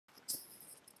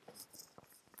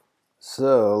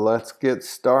So let's get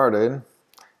started.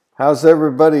 How's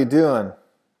everybody doing?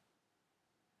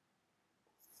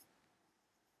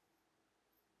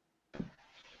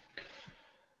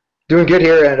 Doing good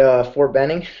here at Fort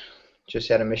Benning. Just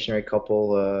had a missionary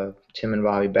couple, Tim and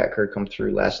Bobby Becker, come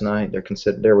through last night.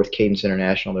 They're with Cadence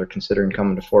International. They're considering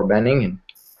coming to Fort Benning,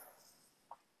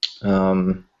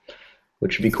 and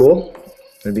which would be cool.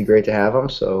 It'd be great to have them.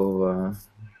 So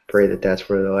pray that that's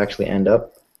where they'll actually end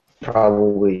up.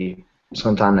 Probably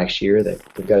sometime next year. That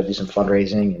we've got to do some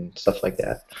fundraising and stuff like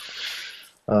that.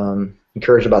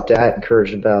 Encouraged about that.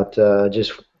 Encouraged about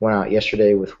just went out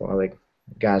yesterday with one of the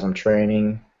guys I'm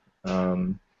training.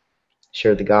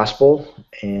 Shared the gospel,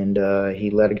 and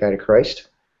he led a guy to Christ.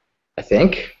 I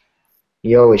think.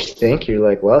 You always think, you're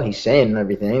like, well, he's saying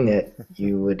everything that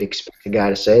you would expect a guy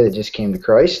to say that just came to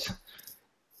Christ.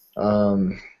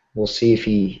 We'll see if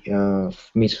he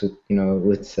meets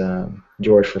with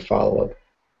George for follow-up.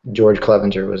 George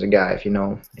Clevenger was a guy, if you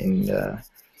know him, and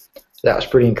that was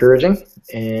pretty encouraging.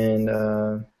 And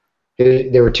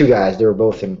there were two guys. They were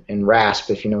both in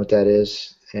RASP, if you know what that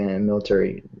is, and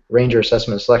military Ranger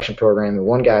Assessment and Selection Program. And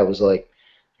one guy was like,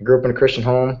 I grew up in a Christian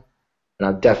home, and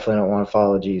I definitely don't want to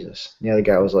follow Jesus. And the other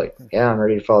guy was like, yeah, I'm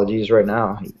ready to follow Jesus right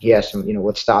now. He asked him,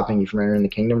 what's stopping you from entering the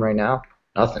kingdom right now?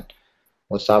 Nothing.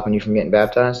 What's stopping you from getting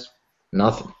baptized?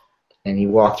 Nothing. And he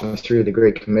walked him through the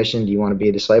Great Commission. Do you want to be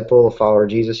a disciple, a follower of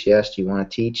Jesus? Yes. Do you want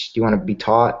to teach? Do you want to be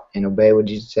taught and obey what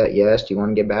Jesus said? Yes. Do you want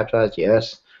to get baptized?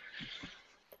 Yes.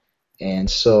 And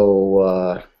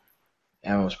so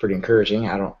that was pretty encouraging.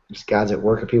 God's at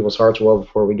work in people's hearts well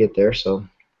before we get there. So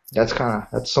that's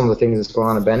some of the things that's going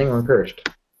on in Benning. We're encouraged.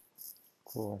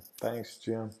 Cool. Thanks,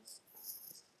 Jim.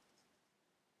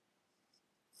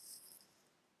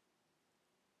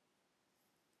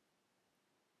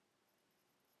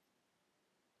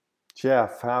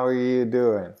 Jeff, how are you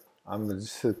doing? I'm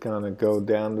just going to go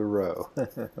down the row.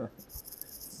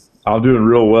 I'm doing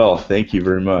real well. Thank you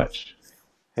very much.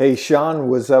 Hey, Sean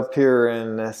was up here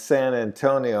in San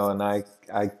Antonio, and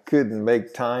I couldn't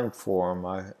make time for him.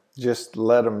 I just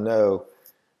let him know.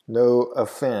 No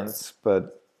offense,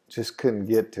 but just couldn't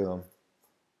get to him.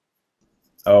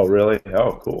 Oh, really?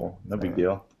 Oh, cool. No big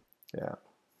deal. Yeah.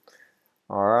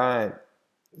 All right.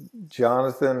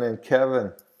 Jonathan and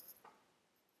Kevin.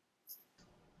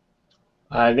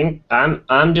 I think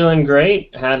I'm doing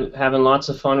great. Having lots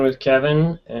of fun with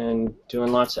Kevin and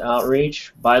doing lots of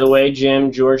outreach. By the way,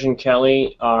 Jim, George, and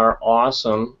Kelly are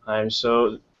awesome. I'm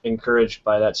so encouraged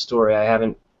by that story. I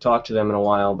haven't talked to them in a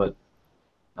while, but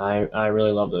I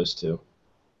really love those two.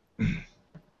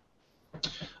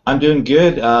 I'm doing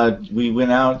good. We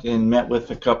went out and met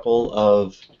with a couple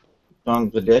of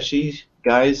Bangladeshi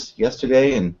guys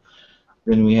yesterday, and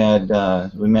then we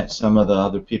met some of the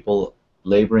other people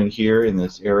laboring here in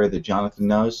this area that Jonathan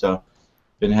knows. So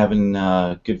been having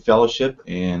good fellowship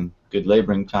and good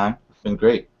laboring time. It's been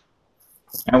great.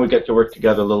 And we get to work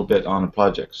together a little bit on a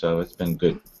project, so it's been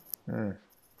good.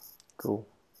 Cool.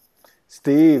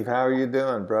 Steve, how are you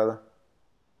doing, brother?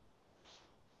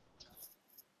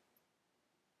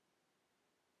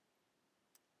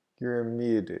 You're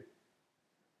muted.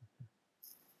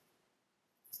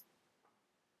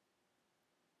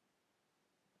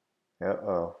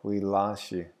 Uh-oh, we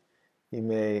lost you. You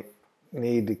may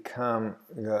need to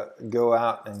go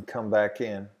out and come back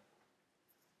in.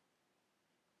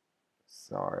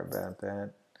 Sorry about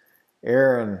that.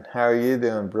 Aaron, how are you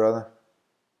doing, brother?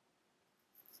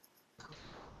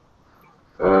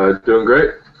 Doing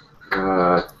great.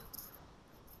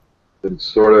 Been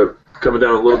sort of coming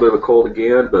down a little bit of a cold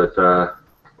again, but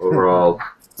overall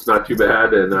it's not too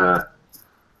bad, and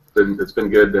it's been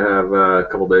good to have a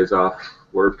couple days off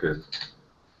work, and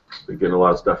been getting a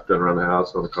lot of stuff done around the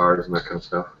house on the cars and that kind of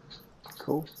stuff.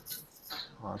 Cool.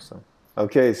 Awesome.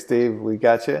 Okay, Steve, we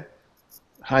got you?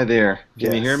 Hi there. Can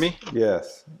Yes. you hear me?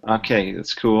 Yes. Okay,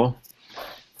 that's cool.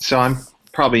 So I'm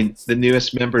probably the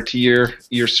newest member to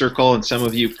your circle, and some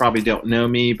of you probably don't know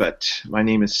me, but my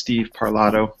name is Steve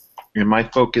Parlato, and my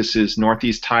focus is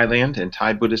Northeast Thailand and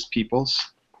Thai Buddhist peoples.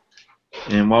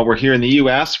 And while we're here in the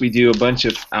U.S., we do a bunch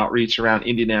of outreach around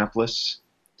Indianapolis.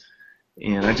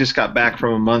 And I just got back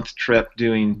from a month trip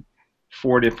doing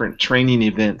 4 different training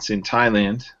events in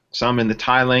Thailand, some in the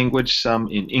Thai language, some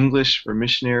in English for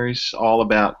missionaries, all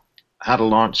about how to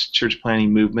launch church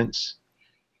planting movements.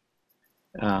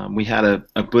 We had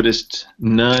a Buddhist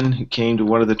nun who came to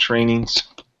one of the trainings,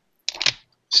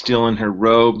 still in her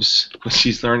robes, when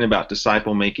she's learning about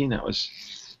disciple making. It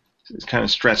kind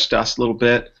of stretched us a little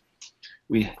bit.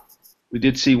 We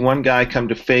did see one guy come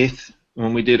to faith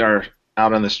when we did our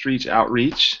out on the streets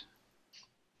outreach,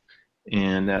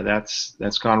 and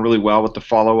that's gone really well with the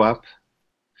follow-up.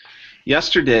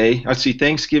 yesterday, let's see,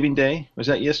 Thanksgiving Day, was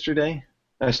that yesterday?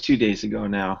 That was 2 days ago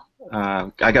now.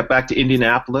 I got back to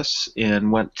Indianapolis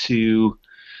and went to,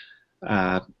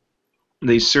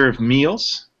 they serve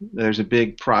meals. There's a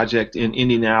big project in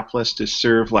Indianapolis to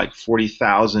serve like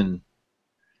 40,000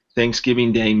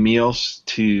 Thanksgiving Day meals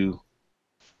to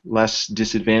less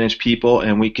disadvantaged people,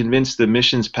 and we convinced the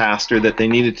missions pastor that they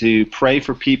needed to pray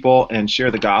for people and share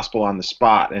the gospel on the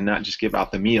spot and not just give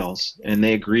out the meals. And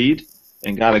they agreed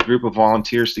and got a group of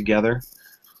volunteers together.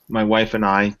 My wife and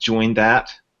I joined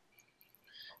that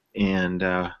and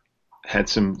had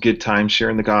some good time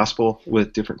sharing the gospel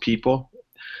with different people.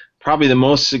 Probably the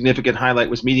most significant highlight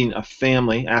was meeting a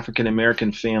family,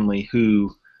 African-American family,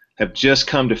 who have just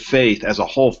come to faith as a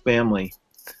whole family.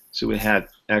 So we had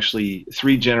actually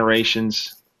 3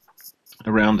 generations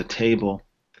around the table.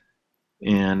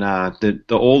 And the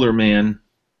older man,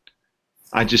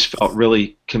 I just felt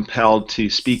really compelled to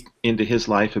speak into his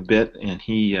life a bit, and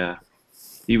he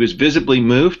was visibly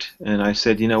moved, and I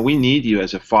said, we need you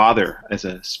as a father, as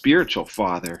a spiritual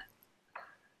father.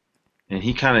 And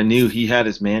he kind of knew he had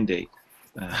his mandate.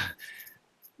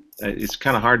 It's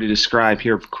kind of hard to describe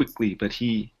here quickly, but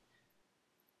it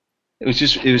was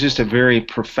just a very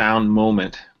profound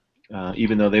moment.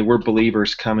 Even though they were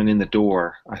believers coming in the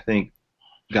door, I think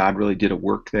God really did a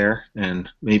work there, and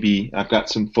maybe I've got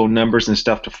some phone numbers and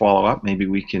stuff to follow up. Maybe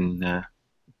we can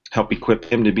help equip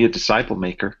him to be a disciple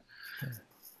maker.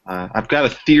 I've got a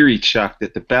theory, Chuck,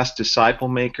 that the best disciple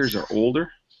makers are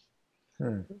older.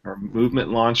 Our movement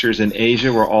launchers in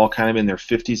Asia were all kind of in their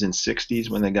 50s and 60s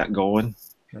when they got going.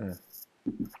 And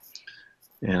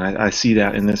I see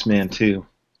that in this man too.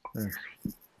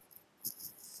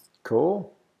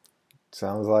 Cool.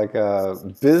 Sounds like a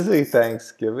busy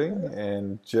Thanksgiving,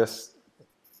 and just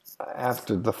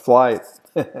after the flight.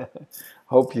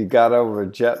 Hope you got over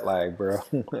jet lag, bro.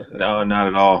 No, not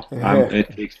at all. It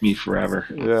takes me forever.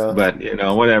 Yeah. But,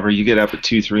 whatever. You get up at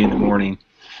 2, 3 in the morning.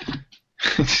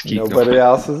 Nobody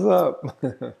else is up.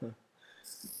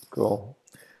 Cool.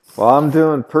 Well, I'm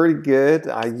doing pretty good.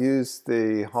 I used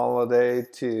the holiday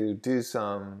to do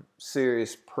some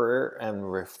serious prayer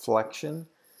and reflection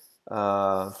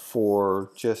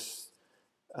for just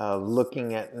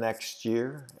looking at next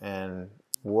year and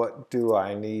what do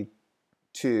I need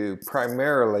to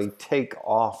primarily take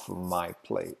off of my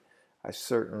plate. I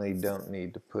certainly don't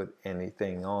need to put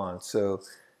anything on. So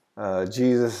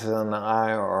Jesus and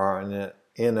I are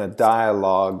in a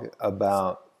dialogue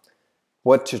about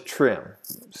what to trim.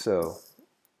 So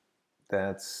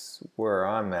that's where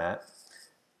I'm at.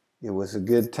 It was a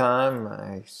good time.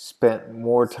 I spent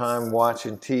more time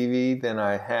watching TV than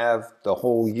I have the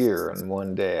whole year in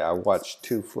one day. I watched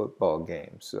 2 football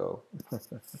games, so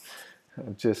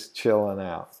I'm just chilling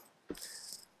out.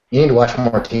 You need to watch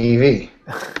more TV.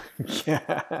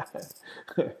 Yeah.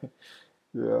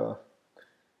 Yeah.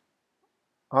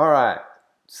 All right.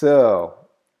 So,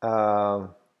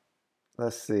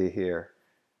 let's see here.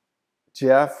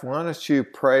 Jeff, why don't you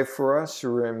pray for us?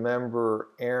 Remember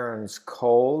Aaron's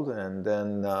cold and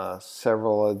then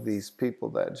several of these people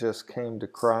that just came to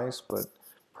Christ, but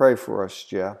pray for us,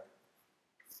 Jeff.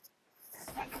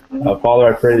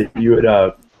 Father, I pray that you would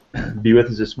be with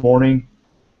us this morning,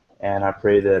 and I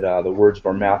pray that the words of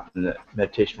our mouth and the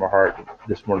meditation of our heart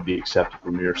this morning be accepted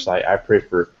from your sight. I pray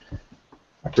for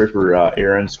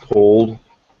Aaron's cold.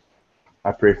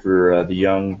 I pray for the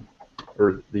young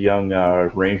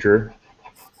ranger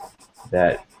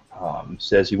that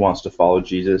says he wants to follow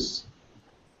Jesus.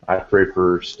 I pray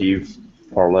for Steve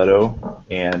Parlato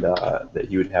and that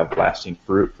he would have lasting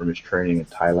fruit from his training in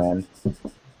Thailand.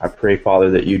 I pray,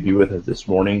 Father, that you'd be with us this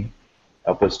morning.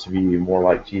 Help us to be more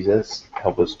like Jesus.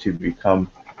 Help us to become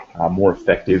more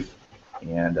effective.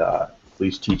 And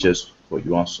please teach us what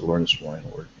you want us to learn this morning,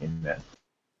 Lord. Amen.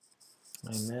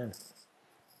 Amen.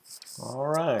 All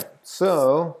right.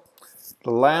 So,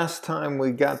 the last time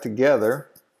we got together,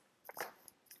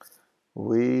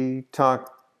 we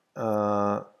talked,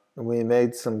 we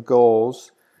made some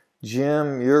goals.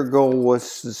 Jim, your goal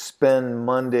was to spend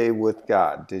Monday with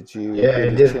God. Did you Yeah, get I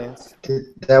a did. chance?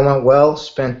 That went well.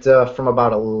 Spent from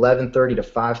about 11:30 to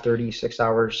 5:30, 6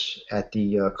 hours at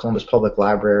the Columbus Public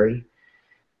Library.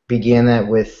 Began that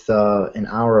with an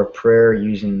hour of prayer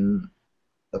using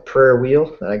a prayer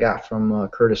wheel that I got from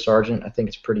Curtis Sargent. I think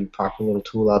it's a pretty popular little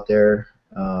tool out there.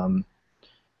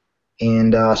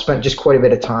 And spent just quite a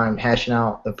bit of time hashing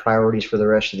out the priorities for the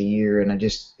rest of the year, and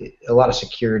a lot of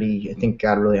security. I think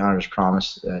God really honored His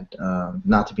promise that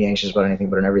not to be anxious about anything,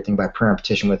 but in everything by prayer and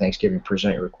petition with thanksgiving,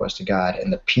 present your request to God,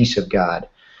 and the peace of God,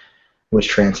 which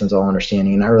transcends all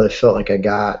understanding. And I really felt like I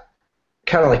got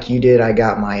kind of like you did, I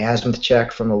got my azimuth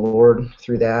check from the Lord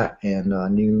through that, and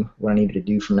knew what I needed to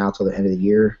do from now till the end of the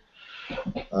year.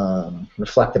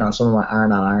 Reflected on some of my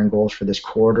iron on iron goals for this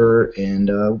quarter, and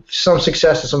some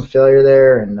success and some failure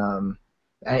there. And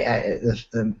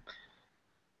the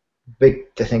big,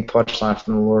 I think, punchline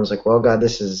from the Lord was like, "Well, God,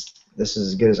 this is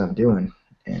as good as I'm doing."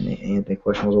 And the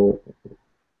question was, "Well,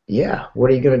 yeah,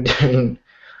 what are you gonna do?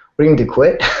 What are you gonna do?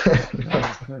 Quit?"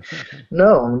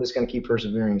 No, I'm just gonna keep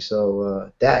persevering.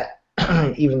 So that,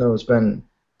 even though it's been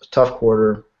a tough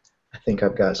quarter, I think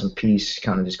I've got some peace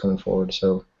kind of just going forward.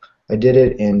 So I did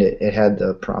it, and it had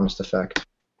the promised effect.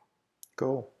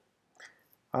 Cool.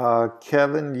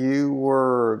 Kevin, you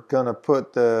were going to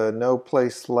put the No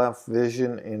Place Left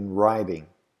vision in writing.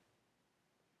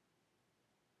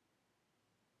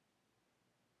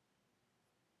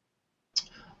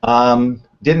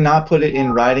 Did not put it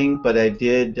in writing, but I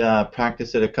did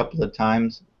practice it a couple of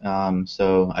times.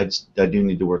 So I do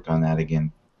need to work on that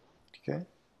again. Okay,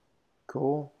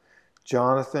 cool.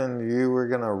 Jonathan, you were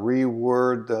going to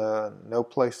reword the No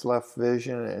Place Left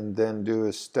vision and then do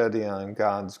a study on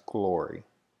God's glory.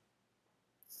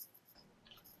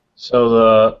 So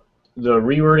the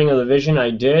rewording of the vision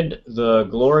I did. The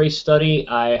glory study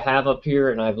I have up here,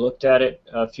 and I've looked at it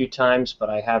a few times, but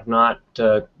I have not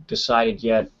decided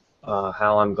yet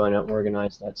how I'm going to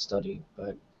organize that study.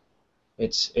 But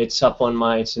it's up on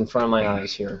it's in front of my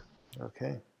eyes here.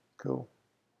 Okay, cool.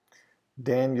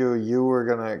 Daniel, you were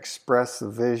going to express the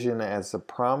vision as a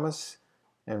promise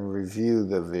and review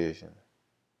the vision.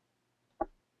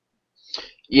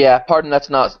 Yeah, pardon, that's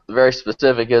not very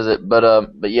specific, is it? But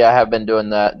yeah, I have been doing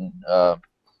that and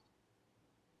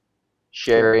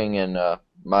sharing and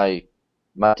my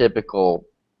typical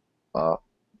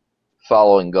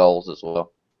following goals as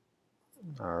well.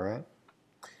 All right.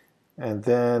 And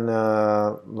then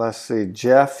let's see,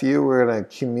 Jeff, you were going to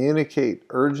communicate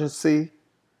urgency,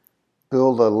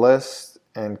 build a list,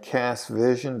 and cast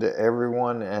vision to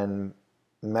everyone and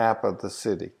map of the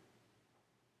city.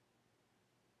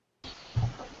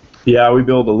 Yeah, we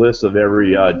build a list of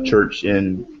every church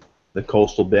in the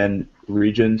Coastal Bend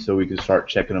region so we can start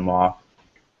checking them off,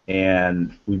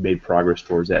 and we made progress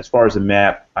towards that. As far as the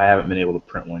map, I haven't been able to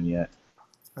print one yet.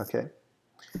 Okay.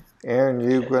 Aaron,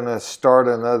 you're going to start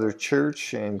another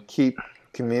church and keep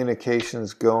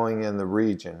communications going in the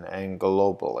region and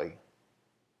globally.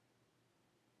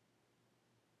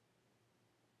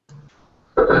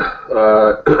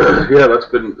 Yeah, that's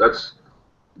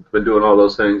been doing all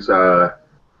those things.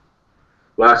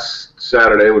 Last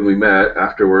Saturday when we met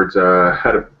afterwards,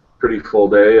 had a pretty full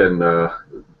day, and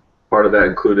part of that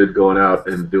included going out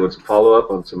and doing some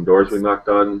follow-up on some doors we knocked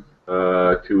on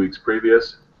 2 weeks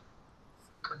previous.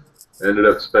 Ended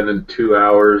up spending 2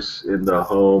 hours in the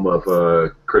home of a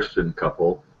Christian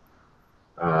couple.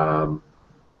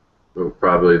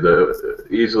 Probably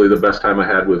easily the best time I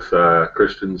had with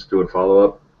Christians doing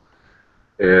follow-up.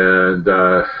 And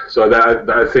so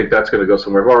I think that's going to go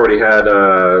somewhere. I've already had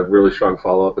a really strong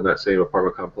follow-up in that same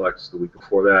apartment complex the week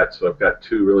before that, so I've got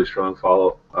 2 really strong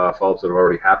follow-ups that have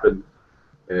already happened,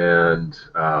 and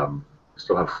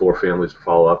still have 4 families to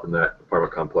follow up in that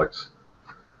apartment complex.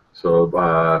 So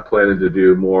planning to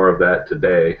do more of that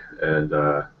today, and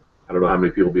I don't know how many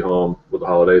people will be home with the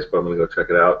holidays, but I'm going to go check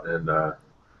it out. And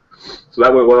so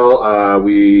that went well.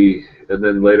 And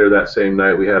then later that same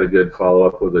night, we had a good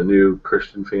follow-up with a new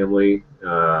Christian family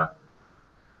that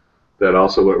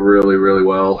also went really, really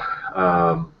well.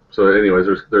 So anyways,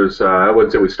 there's I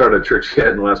wouldn't say we started a church yet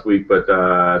in the last week, but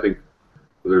I think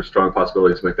there's strong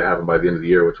possibilities to make that happen by the end of the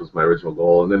year, which was my original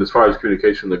goal. And then as far as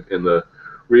communication in the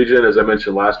region, as I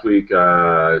mentioned last week,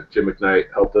 Jim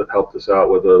McKnight helped us out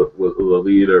with a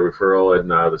lead or referral in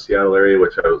the Seattle area,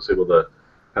 which I was able to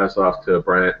pass off to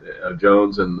Bryant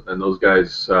Jones, and those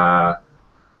guys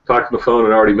talked on the phone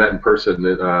and already met in person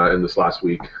in this last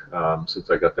week since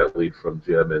I got that lead from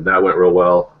Jim, and that went real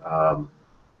well.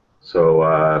 So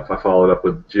if I followed up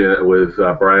with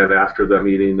Bryant after that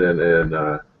meeting and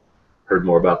heard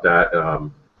more about that,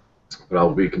 but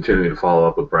I'll be continuing to follow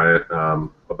up with Bryant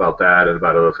about that and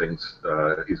about other things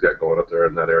he's got going up there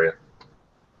in that area.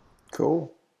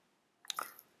 Cool.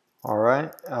 All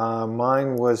right.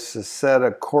 Mine was to set a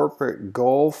corporate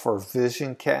goal for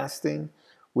vision casting.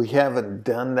 We haven't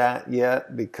done that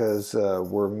yet because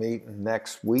we're meeting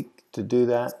next week to do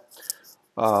that.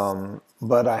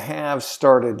 But I have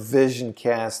started vision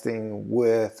casting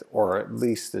with, or at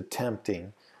least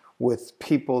attempting, with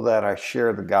people that I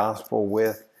share the gospel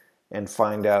with and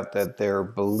find out that they're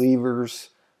believers.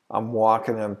 I'm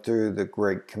walking them through the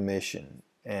Great Commission,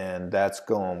 and that's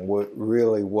going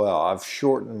really well. I've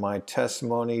shortened my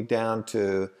testimony down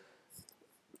to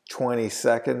 20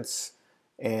 seconds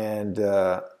and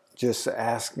just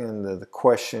asking the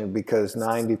question, because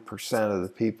 90% of the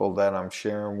people that I'm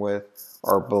sharing with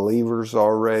are believers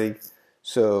already.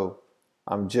 So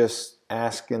I'm just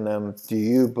asking them, do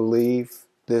you believe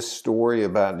this story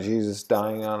about Jesus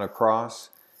dying on a cross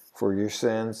for your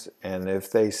sins? And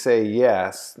if they say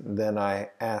yes, then I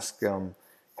ask them,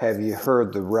 have you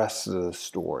heard the rest of the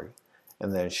story?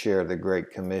 And then share the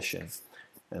Great Commission.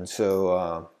 And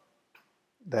so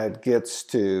that gets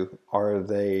to,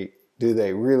 do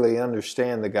they really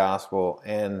understand the gospel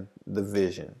and the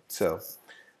vision? So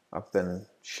I've been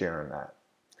sharing that.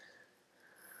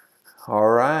 All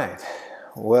right.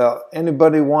 Well,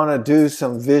 anybody want to do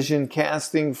some vision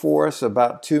casting for us?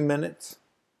 About 2 minutes.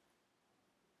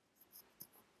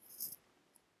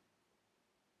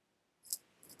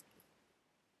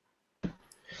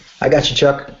 I got you,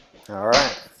 Chuck. All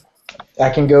right.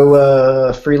 I can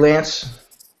go freelance.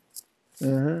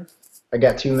 Mm-hmm. I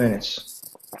got 2 minutes.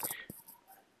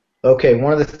 Okay,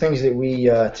 one of the things that we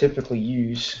typically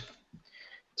use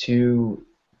to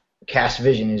cast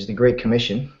vision is the Great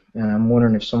Commission, and I'm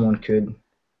wondering if someone could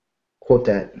quote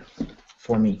that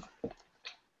for me.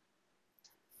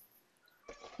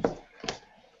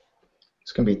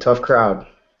 It's going to be a tough crowd.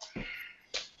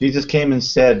 Jesus came and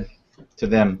said to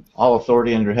them, "All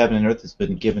authority under heaven and earth has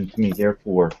been given to me.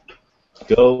 Therefore,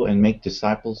 go and make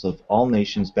disciples of all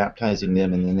nations, baptizing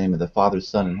them in the name of the Father,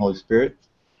 Son, and Holy Spirit,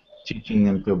 teaching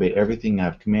them to obey everything I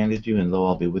have commanded you, and lo,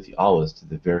 I'll be with you always to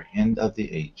the very end of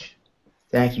the age."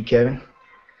 Thank you, Kevin.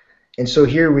 And so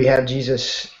here we have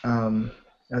Jesus.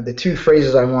 The two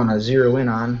phrases I want to zero in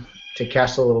on to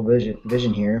cast a little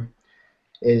vision here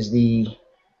is the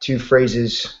two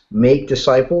phrases, make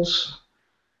disciples,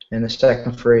 and the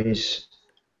second phrase,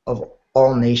 of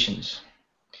all nations.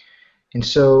 And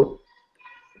so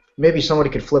maybe somebody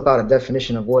could flip out a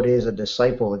definition of what is a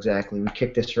disciple exactly. We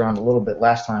kicked this around a little bit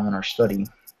last time in our study.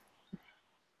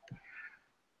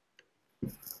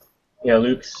 Yeah,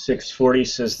 Luke 6:40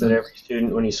 says that every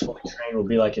student, when he's fully trained, will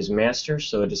be like his master.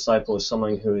 So a disciple is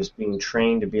someone who is being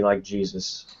trained to be like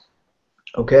Jesus.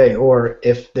 Okay, or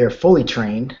if they're fully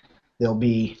trained, they'll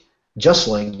be just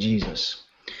like Jesus.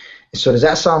 So does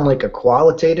that sound like a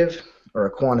qualitative or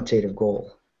a quantitative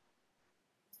goal?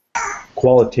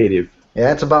 Qualitative. Yeah,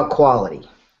 that's about quality.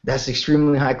 That's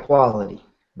extremely high quality,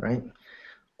 right?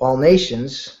 All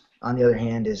nations, on the other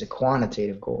hand, is a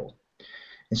quantitative goal.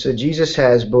 And so Jesus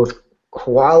has both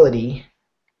quality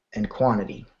and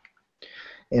quantity.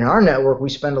 In our network, we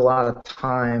spend a lot of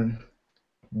time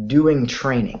doing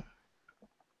training.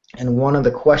 And one of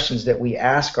the questions that we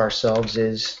ask ourselves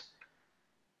is,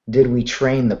 did we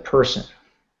train the person?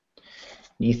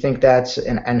 Do you think that's,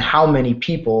 and how many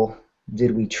people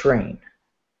did we train?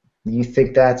 Do you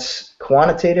think that's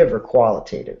quantitative or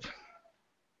qualitative?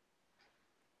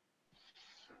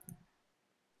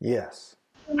 Yes.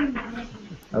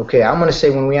 Okay, I'm going to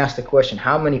say when we ask the question,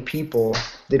 how many people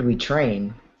did we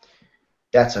train?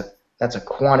 That's a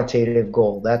quantitative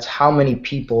goal. That's how many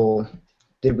people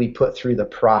did we put through the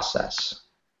process.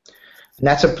 And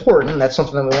that's important. That's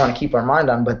something that we want to keep our mind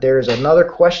on. But there's another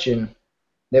question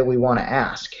that we want to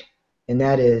ask, and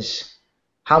that is,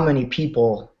 how many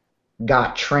people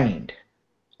got trained?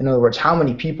 In other words, how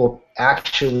many people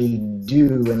actually do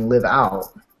and live out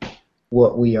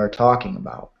what we are talking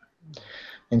about?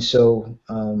 And so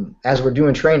as we're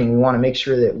doing training, we want to make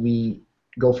sure that we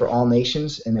go for all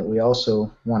nations and that we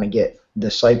also want to get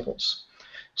disciples.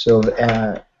 So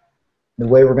the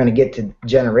way we're going to get to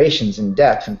generations in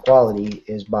depth and quality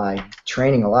is by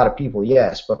training a lot of people,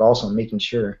 yes, but also making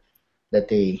sure that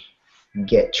they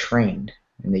get trained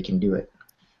and they can do it.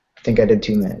 I think I did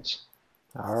 2 minutes.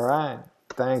 All right.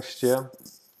 Thanks, Jim.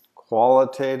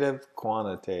 Qualitative,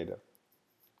 quantitative.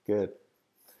 Good.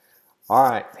 All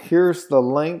right. Here's the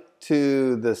link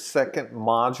to the second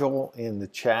module in the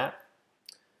chat.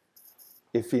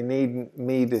 If you need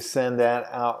me to send that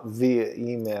out via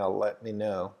email, let me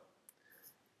know.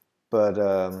 But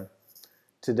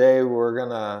today we're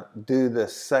going to do the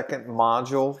second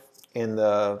module in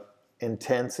the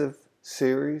intensive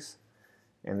series,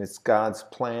 and it's God's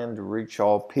plan to reach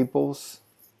all peoples.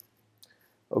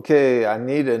 Okay, I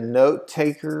need a note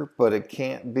taker, but it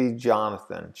can't be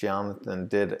Jonathan. Jonathan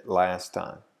did it last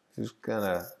time. Who's going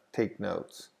to take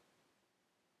notes?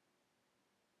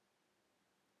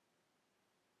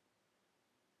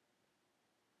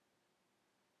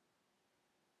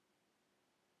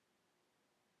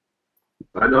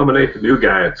 I nominate the new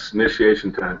guy. It's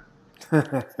initiation time.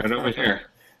 Right over here.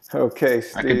 Okay,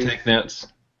 Steve. I can take notes.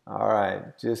 All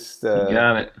right, just You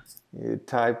got it. you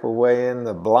type away in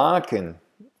the block and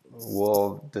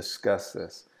we'll discuss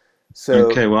this. So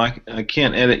Okay, well, I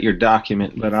can't edit your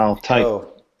document, but I'll type.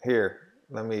 oh, here,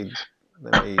 let me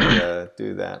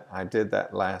do that. I did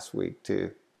that last week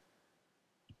too.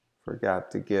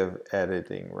 Forgot to give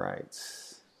editing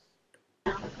rights.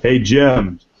 Hey,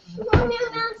 Jim,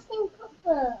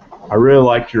 I really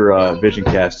liked your vision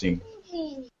casting.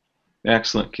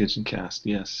 Excellent kitchen cast,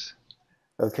 yes.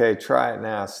 Okay, try it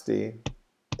now, Steve.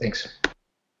 Thanks.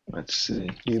 Let's see.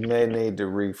 You may need to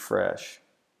refresh.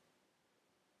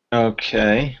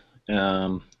 Okay,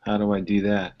 how do I do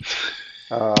that?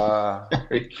 Uh,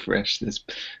 refresh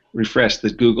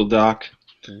the Google Doc.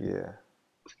 yeah.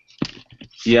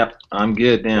 Yep, I'm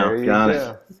good now. There you Got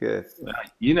go. Good.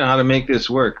 it. You know how to make this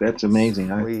work. That's amazing.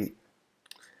 Sweet.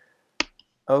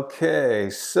 Okay,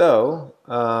 so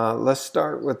let's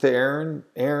start with Aaron.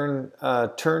 Aaron,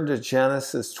 turn to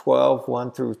Genesis 12,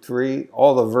 1 through 3.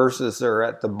 All the verses are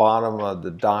at the bottom of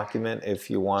the document if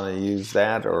you want to use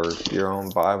that or your own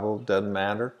Bible, doesn't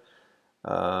matter.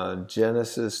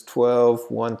 Genesis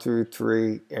 12, 1 through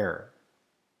 3, Aaron.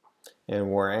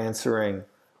 And we're answering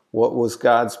what was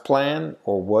God's plan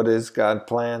or what is God's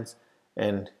plans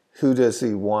and who does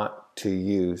he want to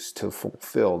use to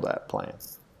fulfill that plan?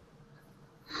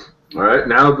 All right.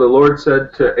 Now the Lord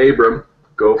said to Abram,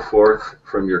 "Go forth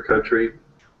from your country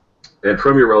and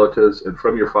from your relatives and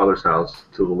from your father's house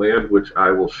to the land which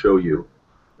I will show you.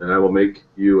 And I will make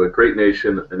you a great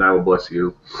nation, and I will bless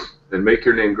you, and make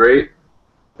your name great,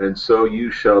 and so you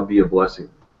shall be a blessing.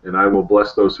 And I will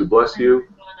bless those who bless you,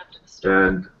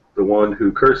 and the one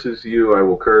who curses you I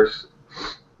will curse.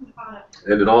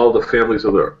 And in all the families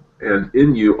of the and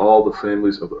in you all the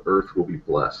families of the earth will be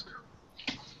blessed."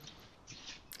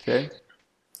 Okay.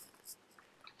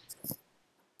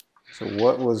 So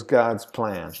what was God's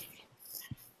plan?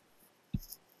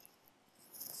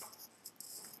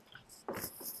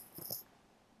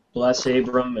 Bless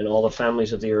Abram and all the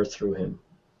families of the earth through him.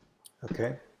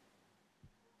 Okay.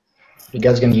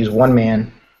 God's going to use one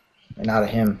man, and out of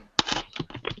him,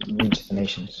 reach the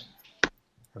nations.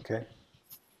 Okay.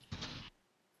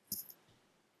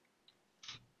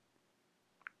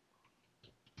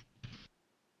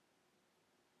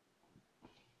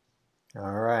 All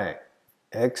right.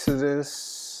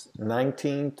 Exodus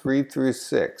 19, 3 through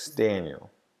 6,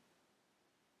 Daniel.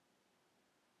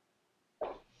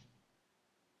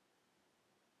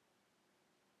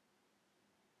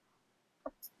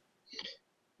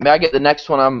 May I get the next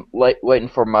one? I'm waiting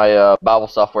for my Bible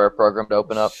software program to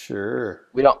open up. Sure.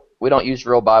 We don't use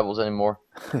real Bibles anymore.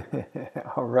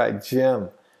 All right, Jim.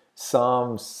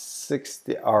 Psalm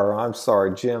 60, or I'm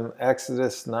sorry, Jim,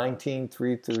 Exodus 19,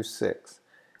 3 through 6.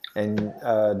 And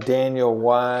Daniel,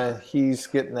 why he's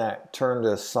getting that, turn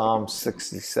to Psalm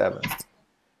 67.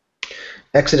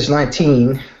 Exodus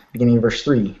 19, beginning of verse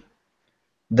 3.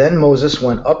 Then Moses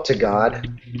went up to God,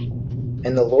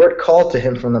 and the Lord called to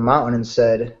him from the mountain and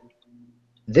said,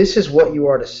 "This is what you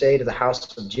are to say to the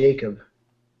house of Jacob,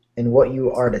 and what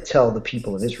you are to tell the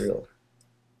people of Israel.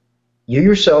 You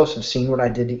yourselves have seen what I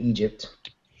did to Egypt,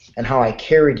 and how I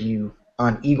carried you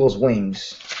on eagle's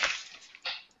wings,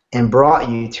 and brought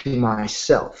you to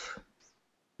myself.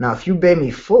 Now if you obey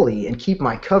me fully and keep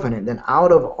my covenant, then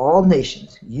out of all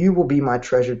nations you will be my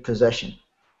treasured possession.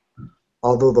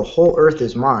 Although the whole earth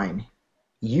is mine,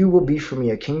 you will be for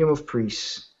me a kingdom of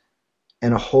priests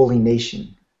and a holy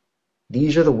nation.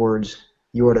 These are the words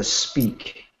you are to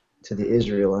speak to the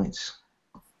Israelites."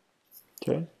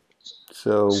 Okay.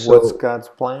 So what's God's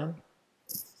plan?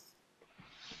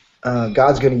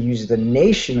 God's going to use the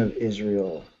nation of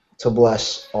Israel to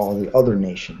bless all the other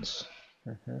nations.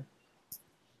 Mm-hmm.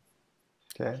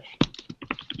 Okay.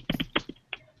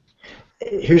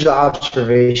 Here's the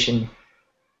observation.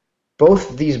 Both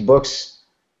of these books,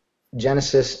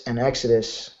 Genesis and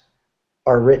Exodus,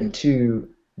 are written to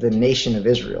the nation of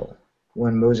Israel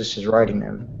when Moses is writing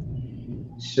them.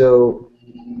 So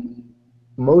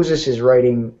Moses is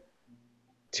writing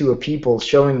to a people,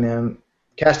 showing them,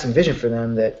 casting vision for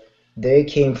them that they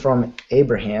came from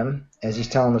Abraham, as he's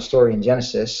telling the story in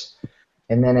Genesis,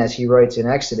 and then as he writes in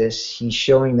Exodus, he's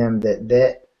showing them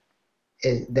that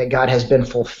God has been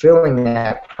fulfilling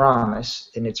that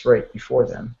promise, and it's right before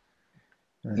them.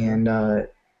 Mm-hmm. And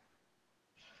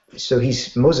so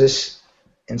Moses,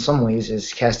 in some ways,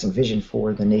 is casting vision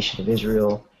for the nation of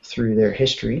Israel through their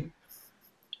history,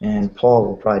 and Paul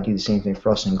will probably do the same thing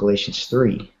for us in Galatians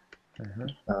 3.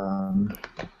 Mm-hmm.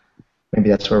 Maybe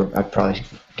that's where I'm probably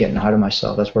getting ahead of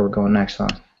myself. That's where we're going next, huh?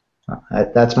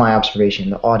 That's my observation,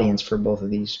 the audience for both of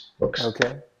these books.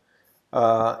 Okay.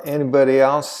 Anybody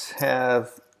else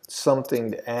have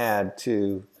something to add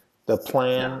to the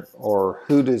plan, or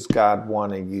who does God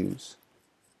want to use?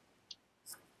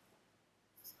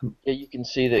 Yeah, you can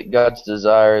see that God's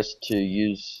desire is to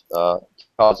use to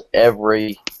cause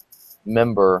every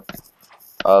member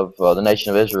of the nation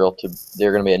of Israel to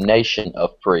they're going to be a nation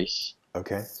of priests.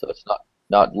 Okay. So it's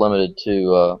not limited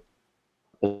to a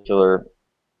particular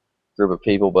group of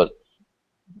people, but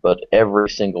every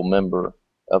single member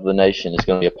of the nation is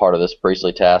going to be a part of this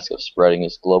priestly task of spreading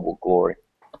His global glory.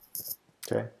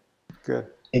 Okay. Good.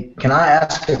 Hey, can I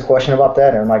ask a question about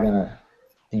that, or am I going to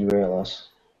derail us?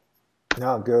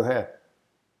 No, go ahead.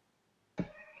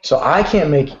 So I can't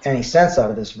make any sense out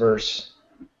of this verse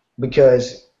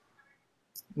because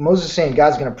Moses is saying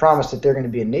God's going to promise that they're going to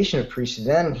be a nation of priests, and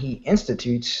then He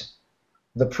institutes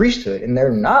the priesthood, and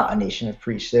they're not a nation of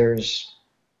priests. There's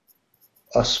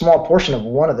a small portion of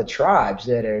one of the tribes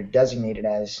that are designated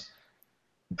as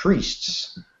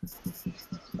priests.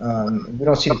 We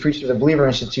don't see the priesthood of the believer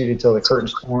instituted until the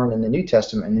curtain's torn in the New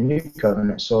Testament, in the New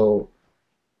Covenant. So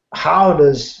how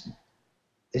do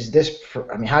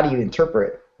you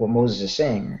interpret what Moses is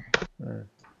saying?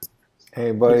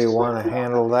 Anybody want to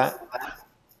handle that?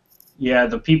 Yeah,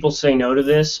 the people say no to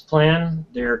this plan.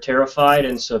 They're terrified,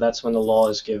 and so that's when the law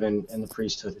is given and the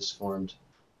priesthood is formed.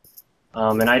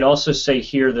 And I'd also say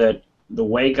here that the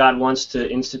way God wants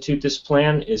to institute this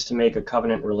plan is to make a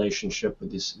covenant relationship with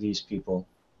these people.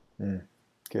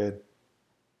 Good.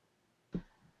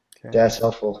 Okay. That's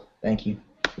helpful. Thank you.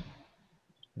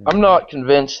 I'm not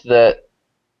convinced that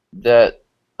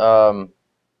I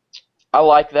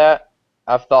like that.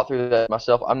 I've thought through that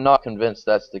myself. I'm not convinced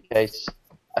that's the case.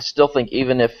 I still think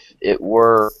even if it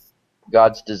were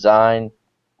God's design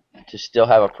to still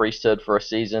have a priesthood for a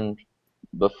season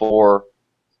before,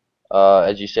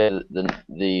 as you said,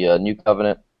 the new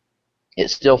covenant, it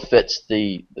still fits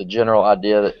the general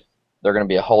idea that they're going to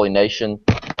be a holy nation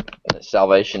and that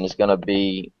salvation is going to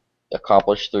be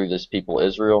accomplished through this people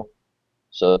Israel.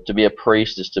 So to be a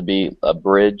priest is to be a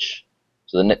bridge.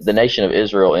 So the nation of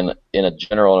Israel, in a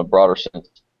general and a broader sense,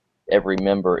 every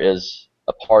member is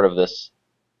a part of this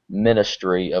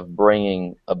ministry of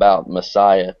bringing about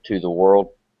Messiah to the world.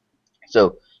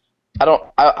 So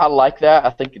I like that. I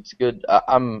think it's good.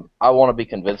 I want to be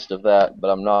convinced of that, but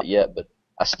I'm not yet. But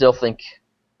I still think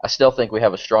we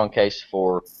have a strong case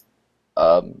for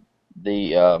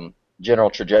the general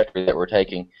trajectory that we're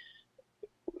taking.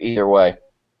 Either way.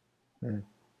 Okay.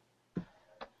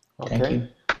 Thank you.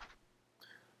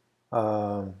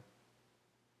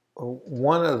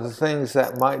 One of the things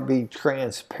that might be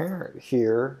transparent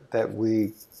here that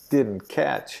we didn't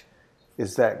catch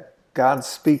is that God's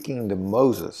speaking to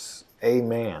Moses, a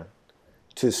man,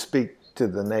 to speak to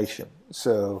the nation.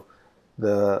 So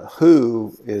the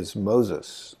who is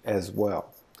Moses as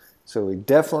well. So he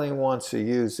definitely wants to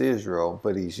use Israel,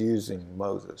 but he's using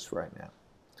Moses right now.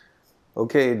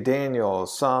 Okay, Daniel,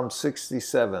 Psalm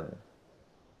 67.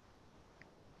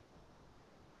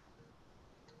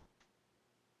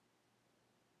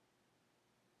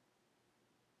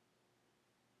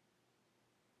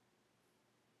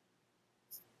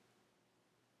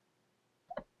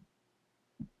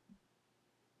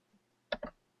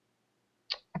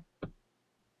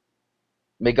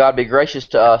 May God be gracious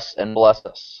to us and bless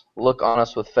us. Look on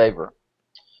us with favor,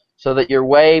 so that your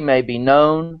way may be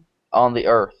known on the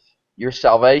earth, your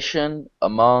salvation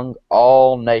among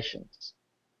all nations.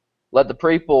 Let the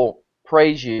people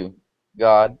praise you,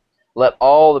 God. Let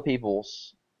all the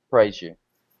peoples praise you.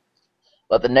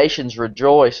 Let the nations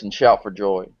rejoice and shout for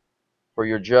joy, for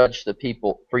you judge the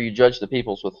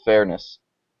peoples with fairness,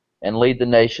 and lead the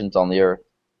nations on the earth.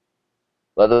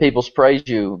 Let the peoples praise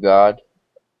you, God.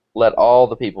 Let all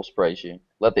the peoples praise you.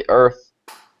 Let the earth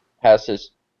has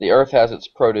its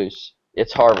produce,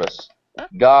 its harvest.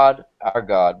 God, our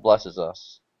God, blesses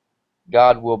us.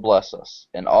 God will bless us,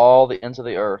 and all the ends of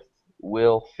the earth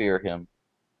will fear Him.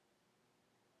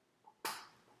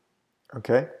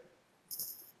 Okay.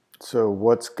 So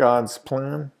what's God's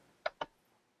plan?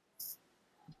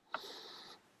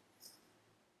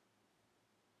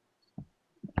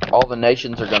 All the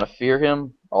nations are going to fear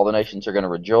Him. All the nations are going to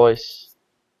rejoice.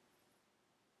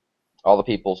 All the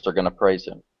peoples are going to praise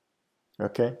Him.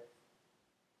 Okay.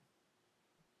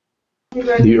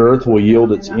 The earth will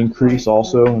yield its increase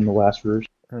also in the last verse.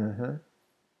 Mm-hmm.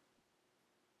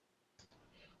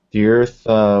 The earth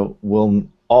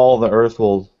all the earth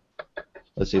will,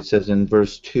 let's see, it says in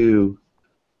verse 2,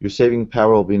 your saving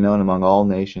power will be known among all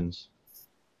nations.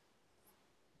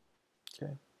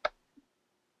 Okay.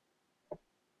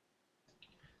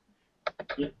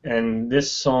 And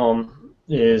this psalm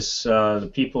is the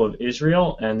people of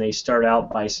Israel, and they start out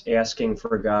by asking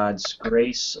for God's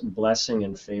grace, blessing,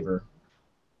 and favor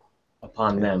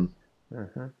upon them.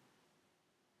 Mm-hmm.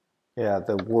 Yeah,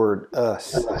 the word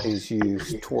us is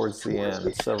used towards the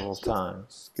end several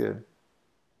times. Good.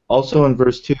 Also in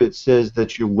verse 2, it says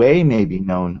that your way may be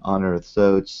known on earth.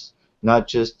 So it's not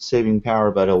just saving power,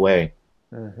 but a way.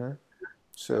 Mm-hmm.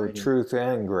 So truth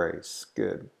and grace.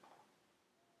 Good.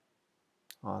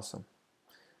 Awesome.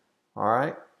 All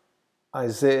right.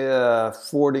 Isaiah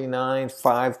 49,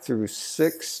 5 through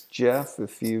 6. Jeff,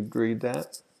 if you'd read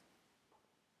that.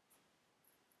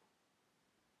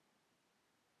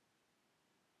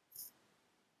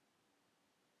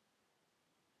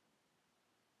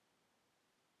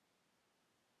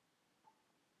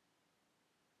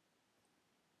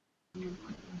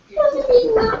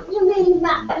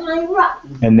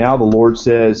 And now the Lord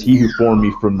says, He who formed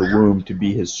me from the womb to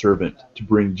be his servant, to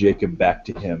bring Jacob back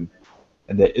to him,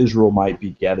 and that Israel might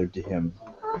be gathered to him.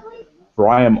 For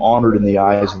I am honored in the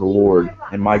eyes of the Lord,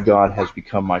 and my God has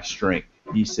become my strength.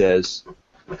 He says,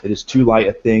 It is too light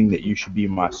a thing that you should be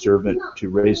my servant, to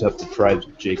raise up the tribes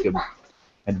of Jacob,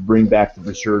 and to bring back the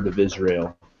preserved of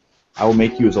Israel. I will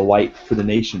make you as a light for the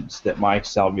nations, that my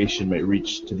salvation may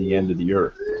reach to the end of the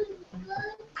earth.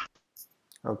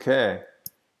 Okay.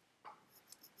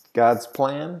 God's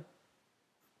plan.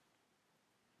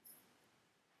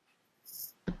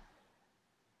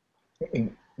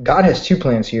 God has two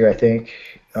plans here, I think.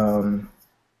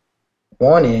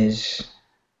 One is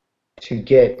to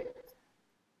get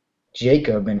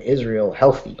Jacob and Israel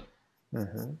healthy.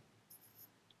 Mm-hmm.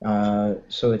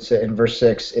 So it's in verse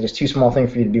 6, it is too small thing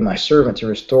for you to be my servant to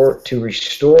restore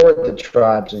the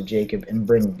tribes of Jacob and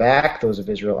bring back those of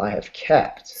Israel I have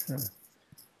kept.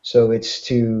 So it's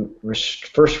to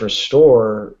first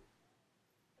restore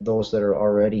those that are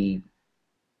already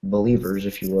believers,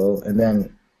 if you will, and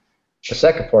then the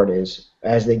second part is,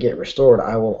 as they get restored,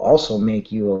 I will also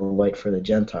make you a light for the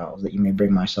Gentiles, that you may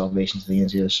bring my salvation to the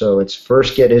ends of the earth. So it's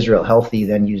first get Israel healthy,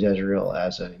 then use Israel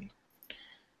as a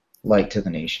light to the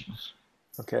nations.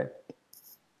 Okay.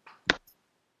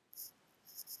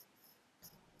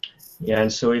 Yeah,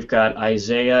 and so we've got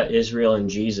Isaiah, Israel, and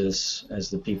Jesus as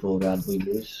the people of God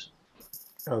believers.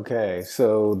 Okay,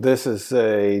 so this is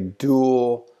a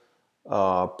dual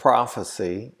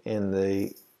prophecy in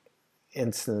the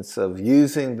instance of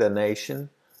using the nation,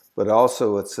 but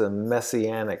also it's a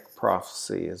messianic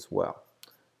prophecy as well.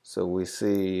 So we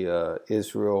see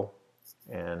Israel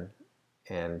and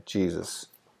Jesus.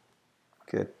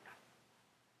 Good.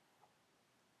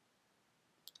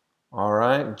 All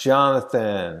right,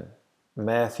 Jonathan,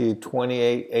 Matthew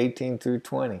 28, 18 through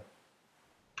 20.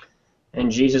 And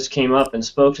Jesus came up and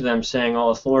spoke to them, saying,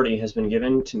 All authority has been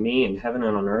given to me in heaven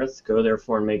and on earth. Go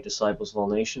therefore and make disciples of all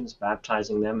nations,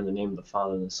 baptizing them in the name of the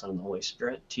Father, the Son, and the Holy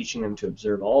Spirit, teaching them to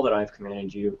observe all that I have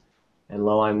commanded you. And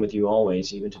lo, I am with you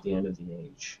always, even to the end of the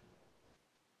age.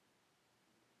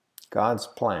 God's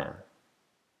plan.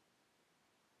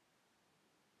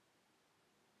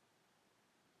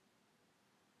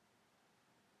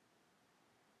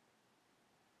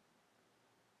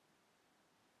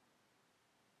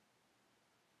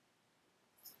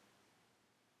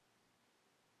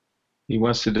 He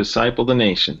wants to disciple the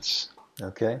nations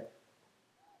Okay.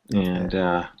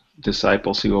 and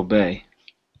disciples who obey.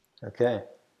 Okay.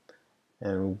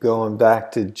 And going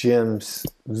back to Jim's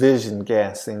vision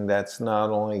casting, that's not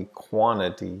only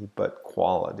quantity, but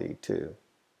quality too.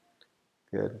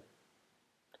 Good.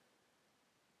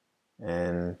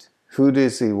 And who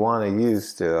does he want to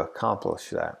use to accomplish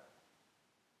that?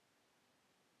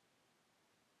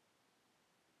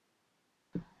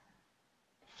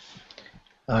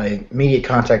 Immediate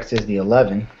context is the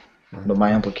 11, but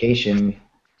my implication,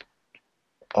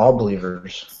 all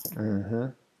believers. Mm-hmm.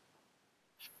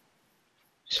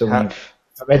 So I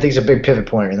think it's a big pivot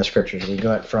point in the scriptures. We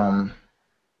got from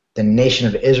the nation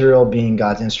of Israel being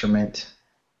God's instrument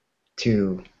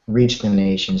to reach the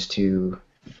nations, to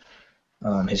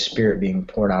his spirit being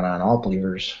poured out on all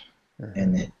believers,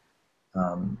 and that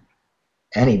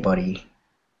anybody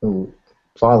who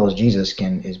follows Jesus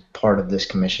is part of this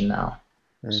commission now.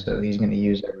 So he's going to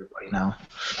use everybody now.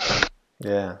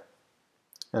 Yeah.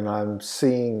 And I'm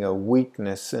seeing a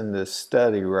weakness in this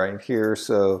study right here,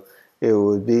 so it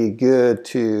would be good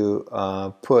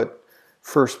to put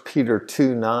 1 Peter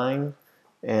 2:9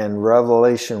 and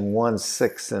Revelation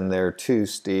 1:6 in there too,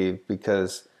 Steve,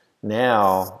 because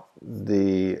now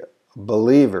the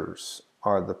believers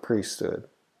are the priesthood.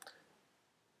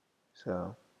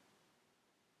 So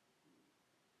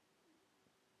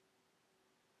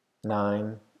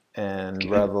 9 and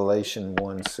Revelation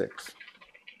 1:6.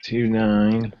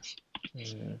 2:9.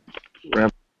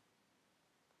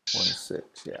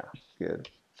 1:6, yeah, good.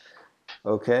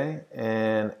 Okay,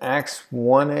 and Acts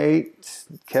 1:8,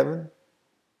 Kevin?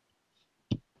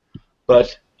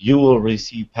 But you will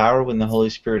receive power when the Holy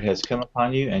Spirit has come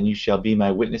upon you, and you shall be my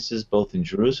witnesses both in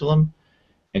Jerusalem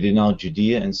and in all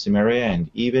Judea and Samaria and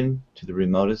even to the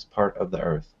remotest part of the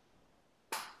earth.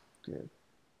 Good.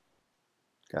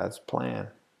 God's plan.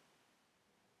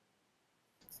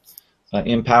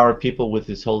 Empower people with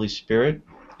His Holy Spirit,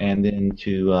 and then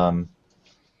to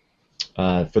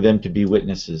for them to be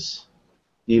witnesses,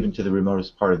 even to the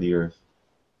remotest part of the earth.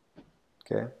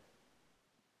 Okay.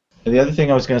 And the other thing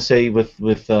I was going to say with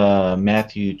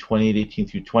Matthew 28:18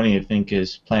 through 20, I think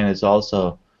his plan is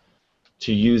also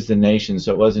to use the nations.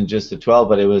 So it wasn't just the 12,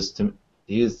 but it was to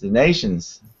use the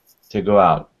nations to go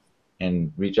out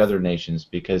and reach other nations,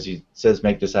 because he says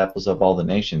make disciples of all the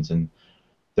nations. And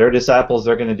their disciples,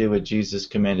 they're going to do what Jesus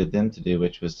commanded them to do,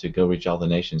 which was to go reach all the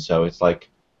nations. So it's like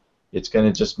it's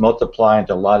going to just multiply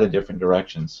into a lot of different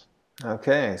directions.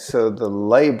 Okay, so the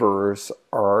laborers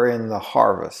are in the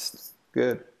harvest.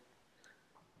 Good.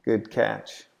 Good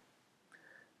catch.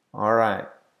 All right.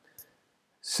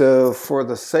 So for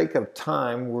the sake of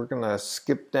time, we're going to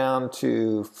skip down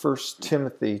to 1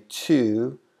 Timothy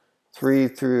 2, 3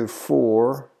 through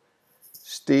 4.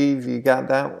 Steve, you got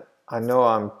that? I know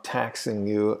I'm taxing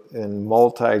you in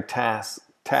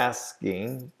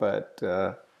multitasking, but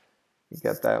you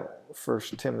got that 1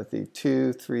 Timothy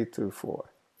 2, 3 through 4.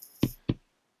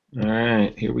 All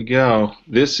right, here we go.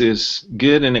 This is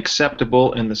good and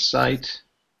acceptable in the sight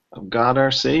of God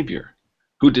our Savior,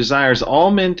 who desires all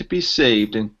men to be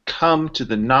saved and come to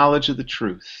the knowledge of the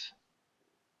truth.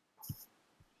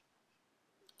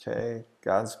 Okay,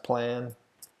 God's plan.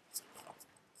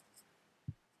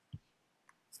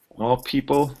 All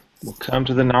people will come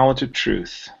to the knowledge of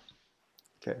truth.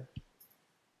 Okay.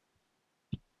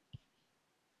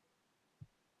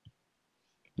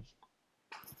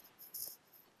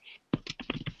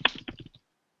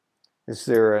 Is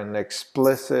there an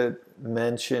explicit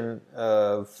mention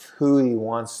of who he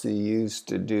wants to use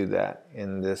to do that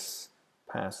in this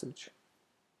passage?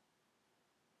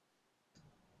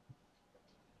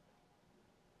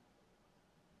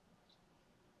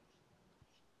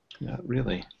 Not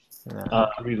really. No.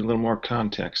 Read a little more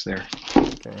context there.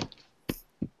 Okay.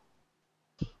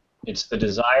 It's the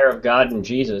desire of God in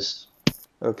Jesus.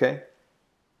 Okay.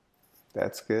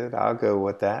 That's good. I'll go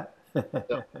with that.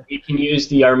 So we can use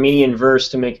the Armenian verse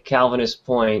to make a Calvinist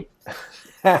point.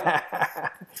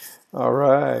 All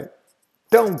right.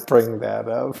 Don't bring that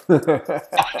up.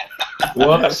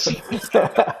 Whoops.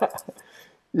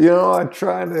 You know, I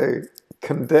try to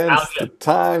condense the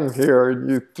time here and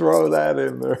you throw that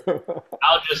in there.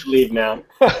 I'll just leave now.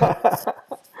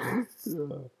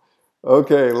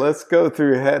 Okay, let's go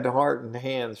through head, heart, and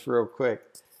hands real quick.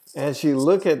 As you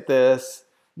look at this,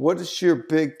 what is your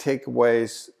big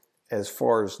takeaways as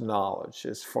far as knowledge,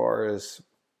 as far as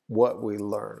what we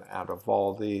learn out of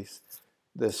all this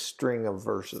string of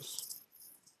verses?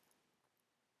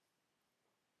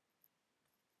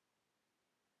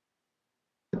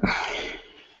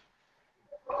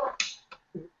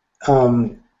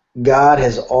 God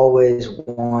has always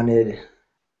wanted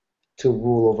to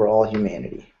rule over all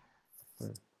humanity.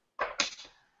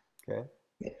 Okay.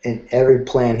 And every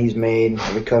plan he's made,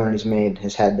 every covenant he's made,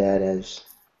 has had that as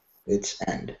its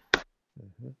end.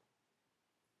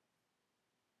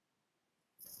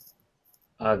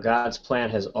 God's plan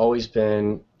has always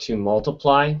been to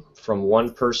multiply from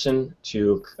one person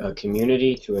to a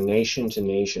community to a nation to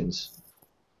nations.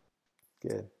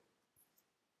 Good.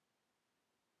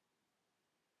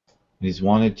 He's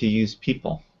wanted to use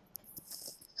people.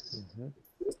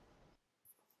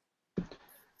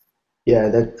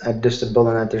 Yeah, just to build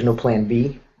on that, there's no plan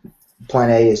B.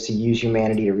 Plan A is to use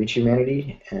humanity to reach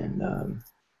humanity, and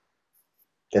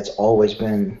that's always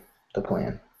been the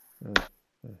plan.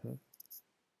 Mm-hmm.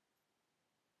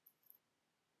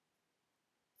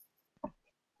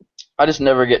 I just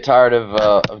never get tired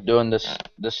of doing this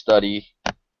study,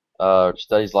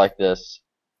 studies like this.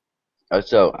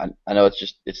 So I know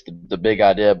it's the big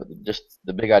idea, but just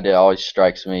the big idea always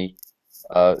strikes me.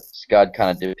 God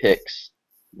kind of depicts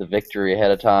the victory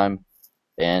ahead of time,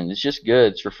 and it's just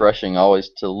good. It's refreshing always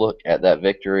to look at that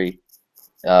victory,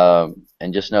 and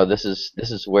just know this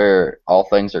is where all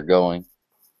things are going.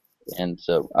 And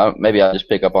so maybe I'll just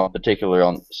pick up on particularly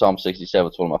on Psalm 67.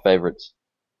 It's one of my favorites.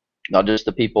 Not just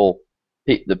the people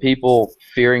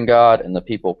fearing God, and the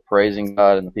people praising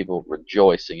God, and the people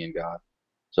rejoicing in God.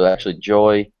 So actually,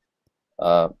 joy.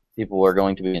 People are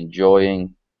going to be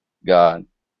enjoying God,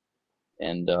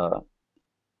 and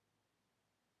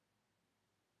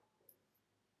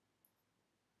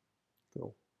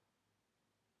Cool.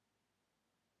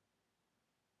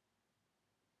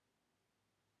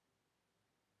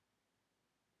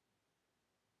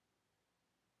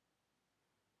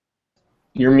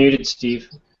 You're muted, Steve.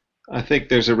 I think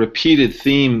there's a repeated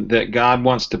theme that God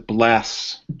wants to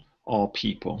bless all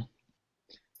people.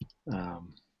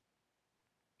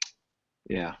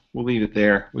 Yeah, we'll leave it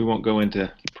there. We won't go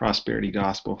into prosperity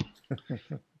gospel.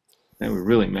 That would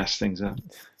really mess things up.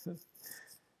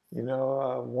 You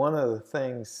know, one of the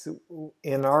things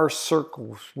in our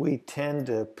circles, we tend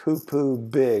to poo-poo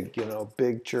big, you know,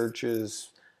 big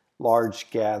churches, large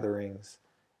gatherings.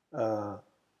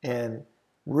 And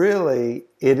really,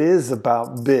 it is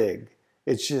about big.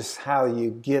 It's just how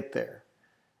you get there.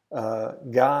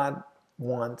 God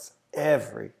wants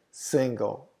every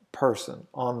single person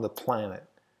on the planet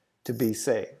to be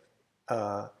saved.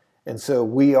 And so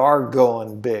we are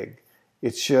going big.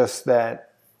 It's just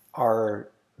that our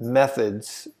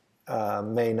methods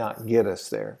may not get us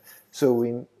there. So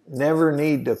we never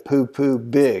need to poo-poo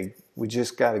big. We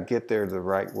just got to get there the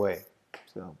right way.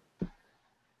 So.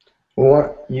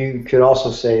 Well, you could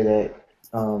also say that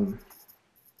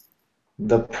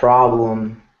the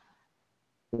problem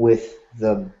with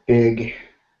the big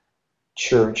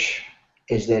church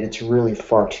is that it's really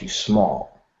far too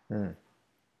small.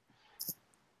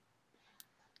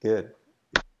 Good.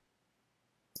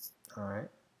 All right.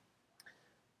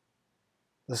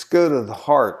 Let's go to the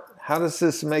heart. How does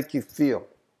this make you feel?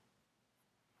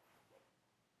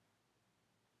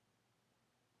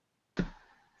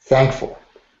 Thankful.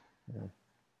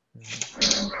 I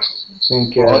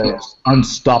think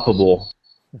Unstoppable.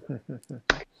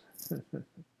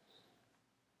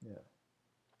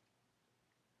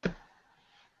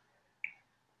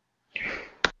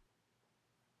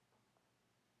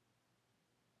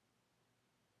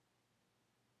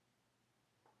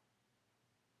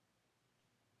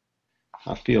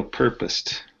 I feel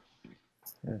purposed.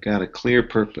 Got a clear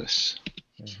purpose.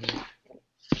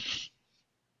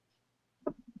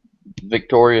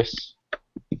 Victorious.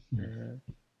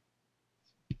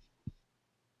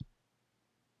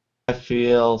 I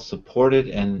feel supported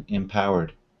and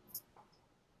empowered.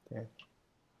 Okay.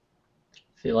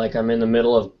 I feel like I'm in the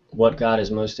middle of what God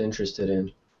is most interested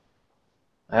in.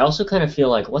 I also kind of feel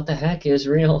like, what the heck is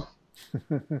real?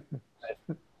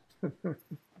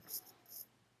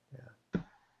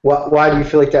 why do you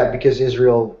feel like that? Because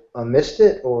Israel missed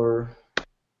it, or?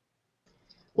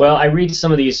 Well, I read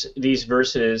some of these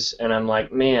verses, and I'm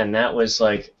like, man, that was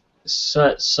like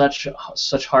such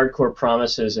hardcore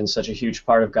promises and such a huge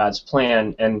part of God's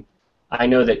plan. And I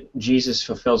know that Jesus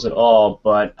fulfills it all,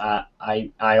 but I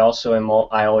also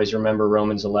I always remember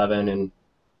Romans 11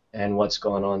 and what's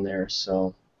going on there.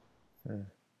 So.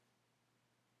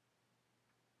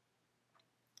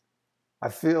 I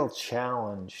feel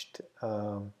challenged.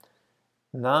 I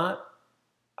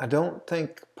don't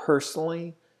think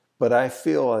personally, but I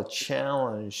feel a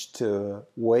challenge to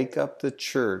wake up the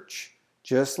church,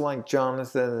 just like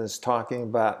Jonathan is talking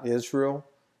about Israel.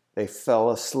 They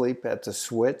fell asleep at the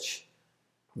switch.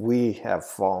 We have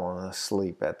fallen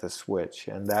asleep at the switch,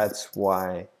 and that's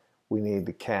why we need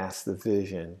to cast the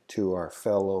vision to our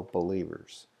fellow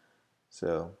believers.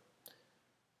 So,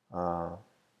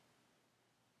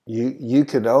 you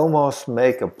could almost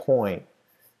make a point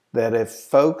that if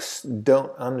folks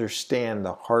don't understand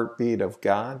the heartbeat of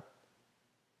God,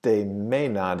 they may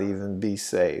not even be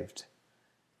saved.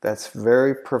 That's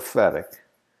very prophetic,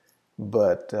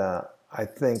 but I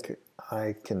think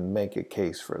I can make a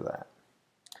case for that.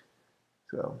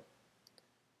 So,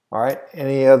 all right,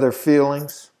 any other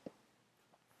feelings?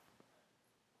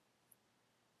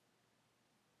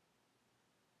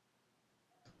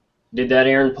 Did that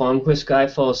Aaron Palmquist guy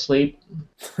fall asleep?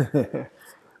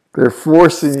 They're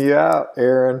forcing you out,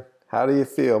 Aaron. How do you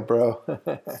feel, bro?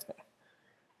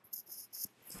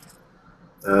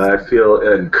 I feel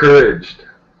encouraged.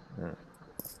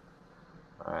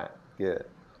 All right, good.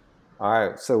 All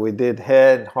right, so we did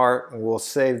head, heart, and we'll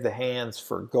save the hands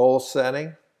for goal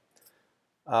setting.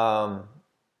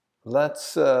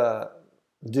 Let's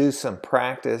do some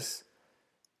practice.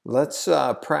 Let's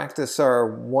practice our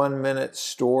 1 minute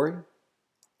story.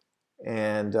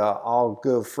 And I'll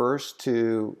go first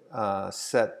to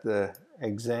set the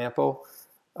example.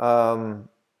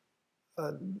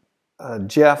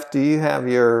 Jeff, do you have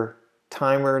your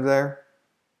timer there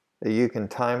that you can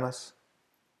time us?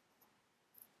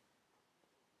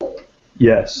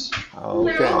 Yes.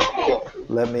 Okay.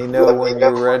 Let me know when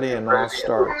you're ready and I'll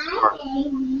start.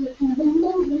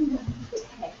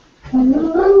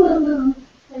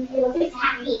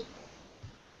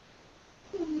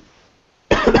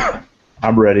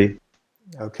 I'm ready.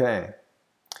 Okay.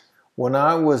 When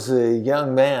I was a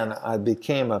young man, I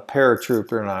became a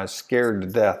paratrooper and I was scared to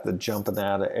death of jumping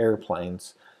out of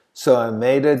airplanes. So I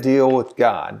made a deal with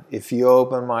God. If you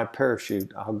open my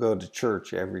parachute, I'll go to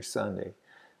church every Sunday.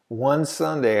 One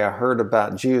Sunday, I heard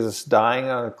about Jesus dying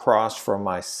on a cross for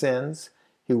my sins.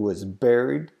 He was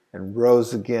buried and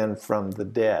rose again from the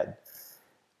dead.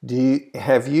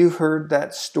 Have you heard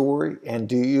that story, and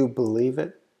do you believe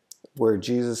it, where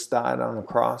Jesus died on the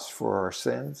cross for our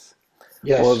sins?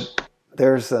 Yes. Well,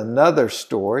 there's another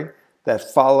story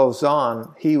that follows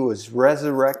on. He was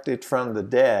resurrected from the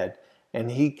dead,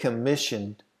 and he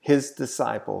commissioned his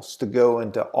disciples to go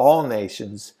into all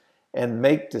nations and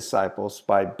make disciples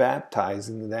by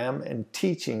baptizing them and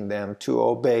teaching them to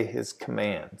obey his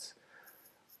commands.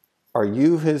 Are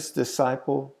you his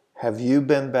disciple? Have you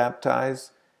been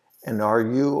baptized? And are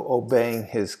you obeying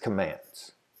his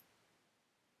commands?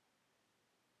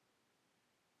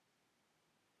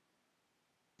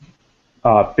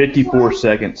 Uh, 54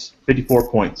 seconds,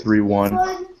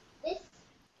 54.31.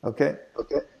 Okay.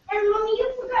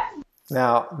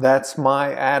 Now, that's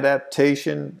my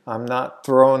adaptation. I'm not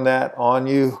throwing that on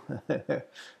you.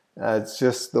 It's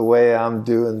just the way I'm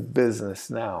doing business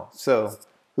now. So,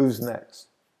 who's next?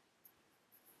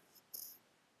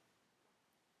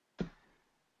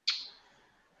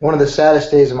 One of the saddest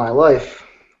days of my life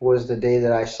was the day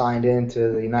that I signed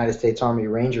into the United States Army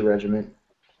Ranger Regiment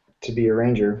to be a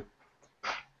Ranger.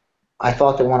 I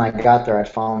thought that when I got there, I'd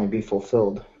finally be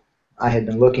fulfilled. I had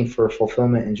been looking for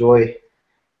fulfillment and joy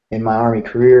in my Army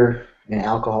career, in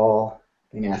alcohol,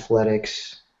 in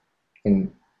athletics, in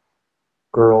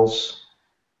girls,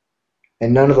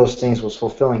 and none of those things was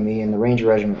fulfilling me, and the Ranger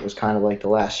Regiment was kind of like the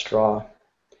last straw.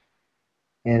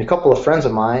 And a couple of friends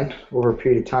of mine, over a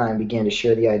period of time, began to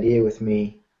share the idea with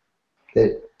me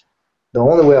that the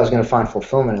only way I was going to find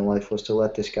fulfillment in life was to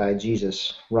let this guy,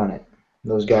 Jesus, run it.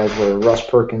 Those guys were Russ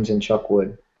Perkins and Chuck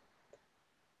Wood.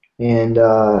 And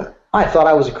I thought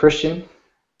I was a Christian.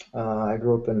 I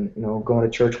grew up in, going to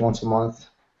church once a month.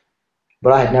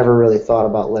 But I had never really thought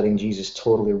about letting Jesus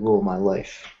totally rule my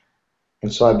life.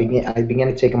 And so I began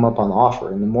to take him up on the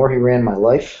offer. And the more he ran my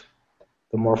life,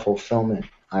 the more fulfillment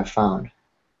I found.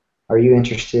 Are you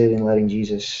interested in letting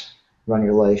Jesus run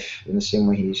your life in the same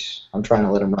way I'm trying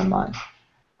to let him run mine?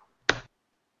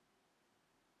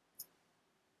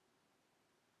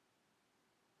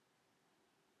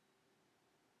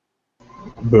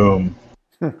 Boom.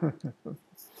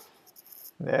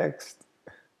 Next.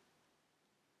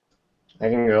 I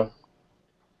can go.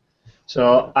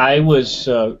 So I was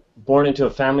born into a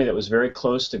family that was very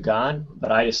close to God,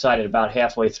 but I decided about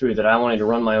halfway through that I wanted to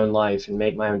run my own life and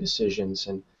make my own decisions.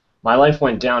 And my life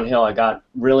went downhill. I got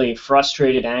really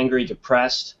frustrated, angry,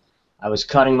 depressed. I was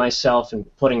cutting myself and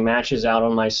putting matches out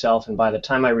on myself. And by the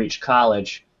time I reached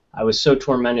college, I was so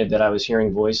tormented that I was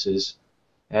hearing voices.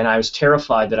 And I was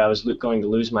terrified that I was going to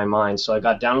lose my mind. So I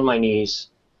got down on my knees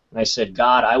and I said,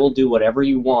 God, I will do whatever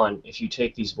you want if you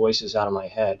take these voices out of my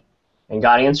head. And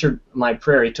God answered my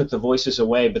prayer. He took the voices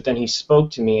away, but then he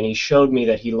spoke to me and he showed me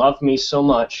that he loved me so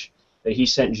much that he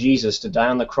sent Jesus to die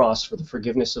on the cross for the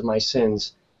forgiveness of my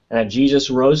sins, and that Jesus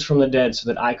rose from the dead so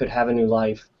that I could have a new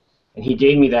life. And he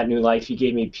gave me that new life. He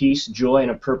gave me peace, joy,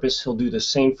 and a purpose. He'll do the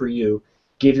same for you.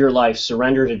 Give your life.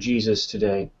 Surrender to Jesus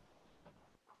today.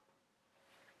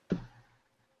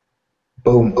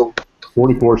 Boom.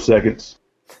 44 seconds.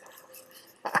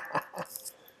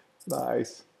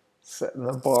 Nice. Setting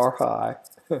the bar high.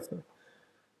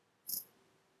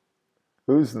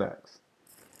 Who's next?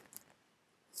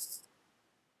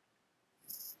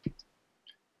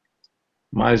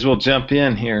 Might as well jump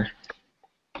in here.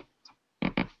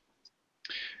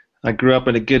 I grew up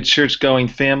in a good church-going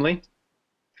family,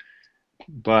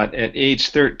 but at age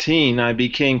 13 I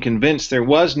became convinced there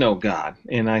was no God,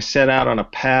 and I set out on a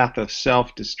path of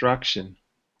self-destruction.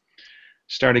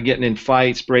 Started getting in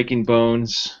fights, breaking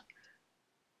bones.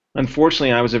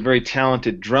 Unfortunately, I was a very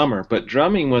talented drummer, but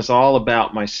drumming was all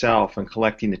about myself and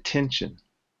collecting attention.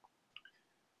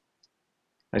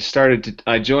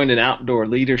 I joined an outdoor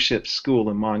leadership school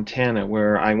in Montana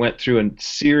where I went through a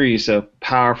series of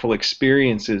powerful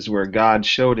experiences where God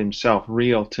showed himself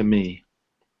real to me.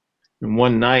 And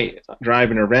one night,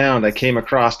 driving around, I came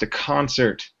across a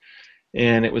concert,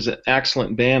 and it was an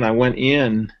excellent band. I went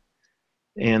in,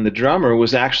 and the drummer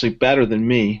was actually better than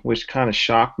me, which kind of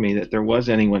shocked me that there was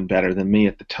anyone better than me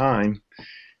at the time.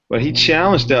 But he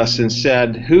challenged us and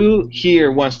said, who here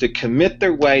wants to commit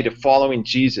their way to following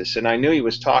Jesus? And I knew he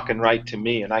was talking right to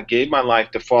me, and I gave my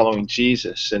life to following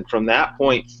Jesus. And from that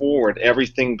point forward,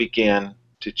 everything began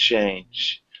to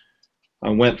change. I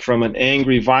went from an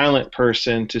angry, violent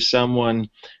person to someone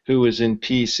who was in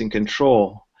peace and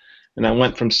control. And I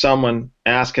went from someone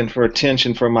asking for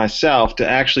attention for myself to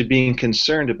actually being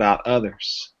concerned about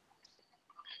others.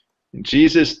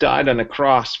 Jesus died on a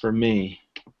cross for me,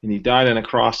 and he died on a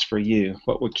cross for you.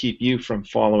 What would keep you from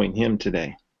following him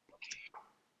today?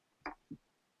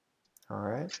 All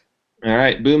right. All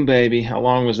right, boom, baby. How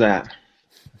long was that?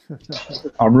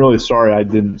 I'm really sorry I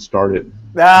didn't start it.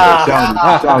 But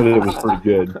Ah! it sounded it was pretty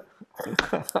good.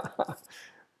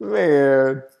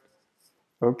 Man.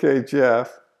 Okay,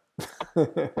 Jeff.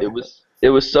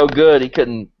 It was so good he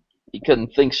couldn't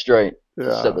think straight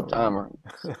to set the Yeah. timer.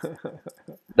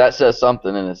 That says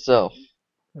something in itself.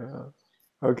 Yeah.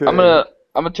 Okay. I'm gonna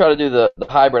try to do the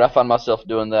hybrid. I find myself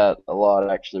doing that a lot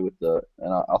actually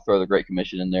and I'll throw the Great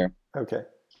Commission in there. Okay.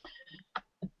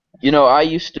 You know, I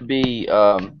used to be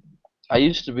a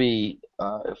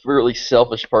really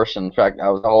selfish person. In fact, I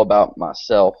was all about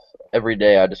myself. Every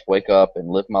day I just wake up and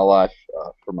live my life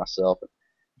for myself. It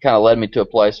kind of led me to a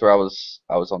place where I was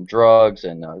on drugs,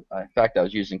 and in fact I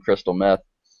was using crystal meth.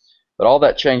 But all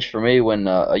that changed for me when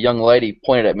a young lady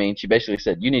pointed at me and she basically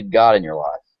said, "You need God in your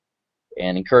life,"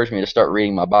 and encouraged me to start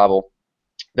reading my Bible.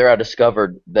 There I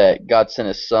discovered that God sent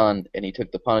his son and he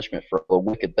took the punishment for the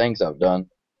wicked things I've done,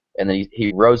 and then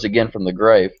he rose again from the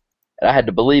grave, and I had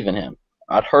to believe in him.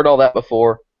 I'd heard all that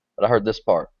before, but I heard this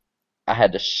part. I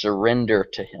had to surrender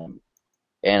to him,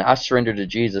 and I surrendered to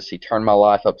Jesus. He turned my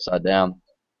life upside down.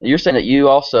 You're saying that you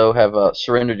also have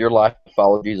surrendered your life to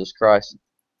follow Jesus Christ.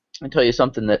 I'll tell you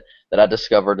something that I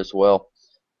discovered as well.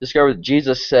 Discovered that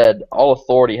Jesus said all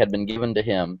authority had been given to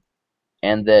him,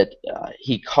 and that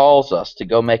he calls us to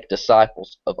go make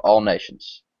disciples of all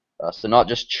nations. So not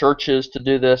just churches to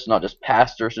do this, not just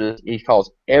pastors to do this. He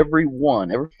calls every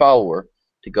follower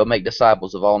to go make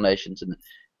disciples of all nations. And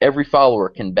every follower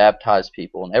can baptize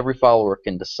people, and every follower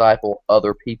can disciple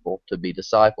other people to be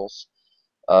disciples.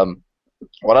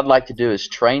 What I'd like to do is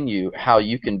train you how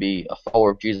you can be a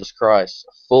follower of Jesus Christ,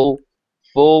 a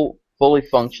fully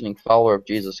functioning follower of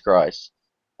Jesus Christ.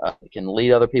 It can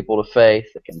lead other people to faith,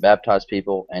 it can baptize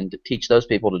people, and to teach those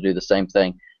people to do the same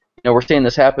thing. You know, we're seeing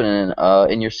this happen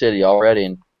in your city already,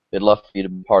 and we'd love for you to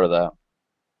be part of that.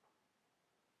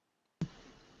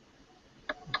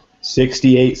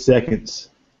 68 seconds.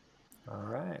 All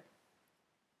right.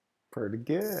 Pretty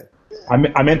good.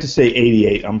 I meant to say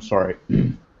 88. I'm sorry.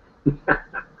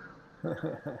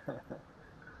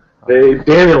 Hey,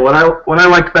 Daniel, what I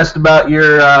liked best about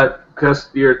your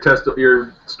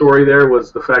story there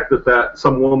was the fact that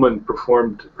some woman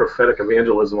performed prophetic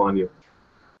evangelism on you.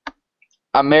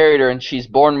 I married her, and she's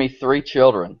borne me 3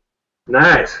 children.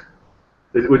 Nice.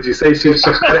 Would you say she's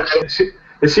prophetic?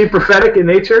 Is she prophetic in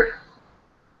nature?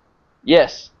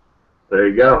 Yes. There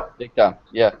you go. Big time.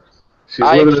 Yeah. She's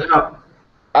living it up.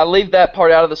 I leave that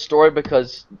part out of the story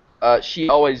because she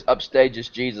always upstages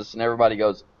Jesus, and everybody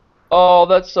goes, "Oh,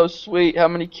 that's so sweet. How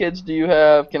many kids do you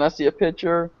have? Can I see a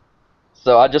picture?"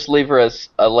 So I just leave her as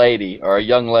a lady or a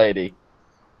young lady,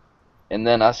 and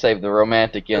then I save the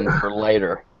romantic end for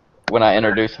later when I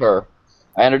introduce her.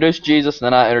 I introduce Jesus, and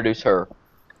then I introduce her.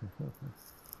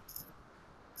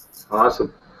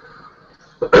 Awesome.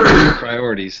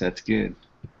 Priorities, that's good.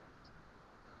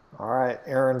 All right,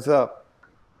 Aaron's up.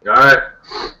 All right.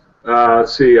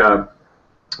 Let's see.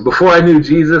 Before I knew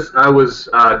Jesus, I was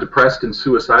depressed and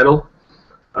suicidal.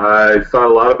 I thought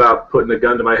a lot about putting a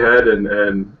gun to my head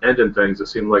and ending things. It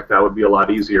seemed like that would be a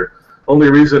lot easier. Only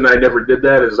reason I never did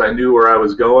that is I knew where I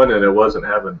was going, and it wasn't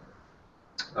heaven.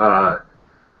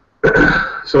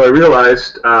 So I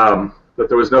realized that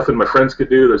there was nothing my friends could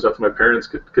do, there's nothing my parents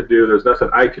could do, there's nothing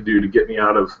I could do to get me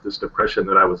out of this depression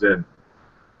that I was in.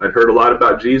 I'd heard a lot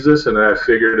about Jesus, and I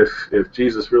figured if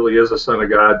Jesus really is the Son of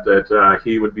God, that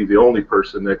he would be the only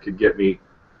person that could get me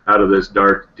out of this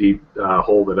dark, deep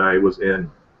hole that I was in.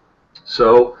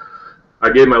 So I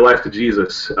gave my life to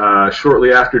Jesus.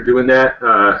 Shortly after doing that,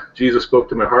 Jesus spoke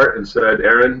to my heart and said,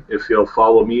 "Aaron, if you'll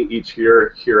follow me each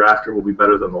year, hereafter will be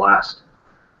better than the last."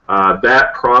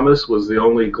 That promise was the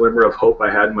only glimmer of hope I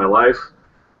had in my life,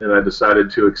 and I decided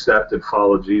to accept and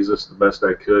follow Jesus the best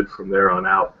I could from there on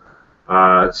out.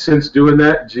 Since doing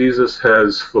that, Jesus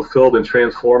has fulfilled and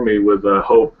transformed me with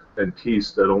hope and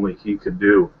peace that only he could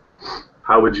do.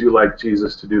 How would you like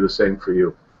Jesus to do the same for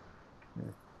you?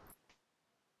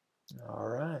 All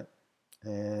right.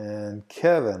 And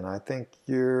Kevin, I think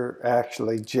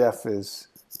Jeff is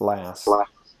last.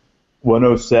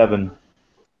 107.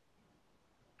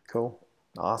 Cool.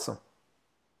 Awesome.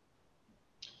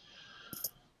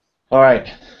 All right.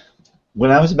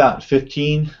 When I was about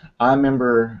 15, I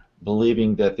remember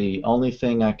believing that the only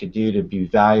thing I could do to be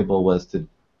valuable was to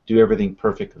do everything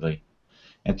perfectly.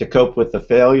 And to cope with the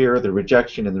failure, the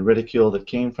rejection, and the ridicule that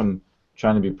came from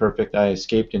trying to be perfect, I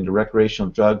escaped into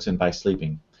recreational drugs and by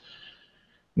sleeping.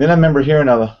 Then I remember hearing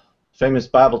a famous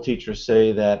Bible teachers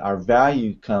say that our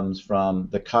value comes from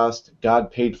the cost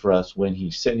God paid for us when he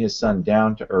sent his son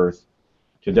down to earth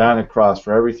to die on a cross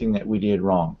for everything that we did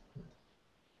wrong.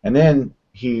 And then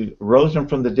he rose him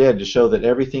from the dead to show that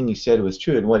everything he said was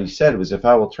true. And what he said was, if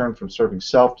I will turn from serving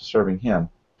self to serving him,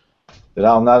 that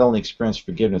I'll not only experience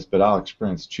forgiveness, but I'll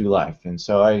experience true life. And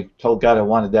so I told God I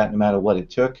wanted that no matter what it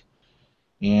took.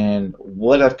 And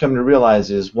what I've come to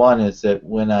realize is, one, is that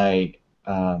when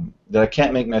that I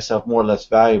can't make myself more or less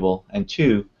valuable, and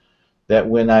two, that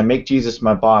when I make Jesus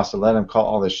my boss and let him call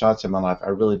all the shots in my life, I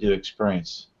really do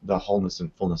experience the wholeness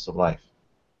and fullness of life.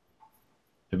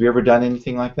 Have you ever done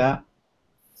anything like that?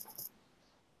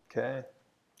 Okay,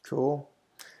 cool.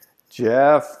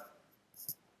 Jeff?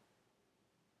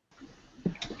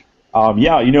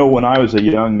 Yeah, when I was a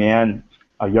younger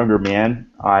man,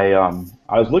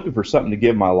 I was looking for something to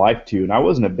give my life to, and I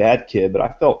wasn't a bad kid, but I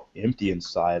felt empty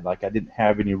inside, like I didn't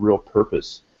have any real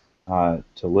purpose to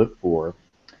live for.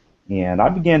 And I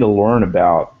began to learn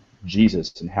about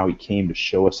Jesus and how he came to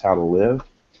show us how to live,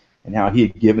 and how he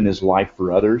had given his life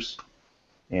for others,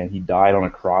 and he died on a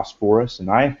cross for us. And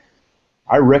I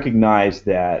recognized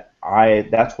that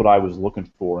that's what I was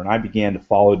looking for, and I began to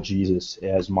follow Jesus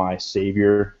as my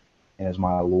Savior and as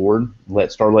my Lord.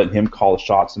 Started letting him call the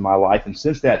shots in my life, and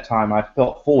since that time, I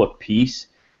felt full of peace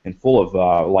and full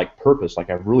of purpose. Like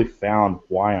I've really found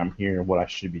why I'm here and what I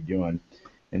should be doing.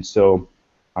 And so,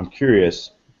 I'm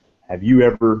curious: have you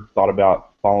ever thought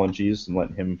about following Jesus and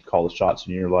letting him call the shots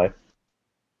in your life?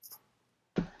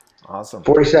 Awesome.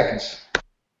 40 seconds.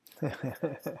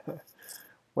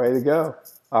 Way to go.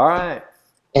 All right.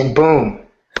 And boom.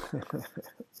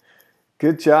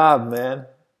 Good job, man.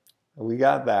 We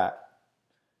got that.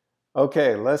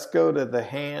 Okay, let's go to the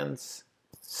hands,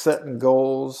 setting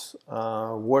goals.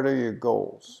 What are your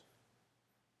goals?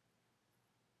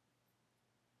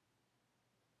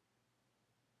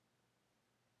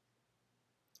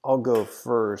 I'll go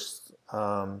first.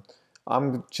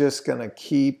 I'm just going to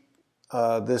keep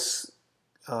this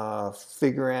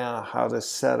figuring out how to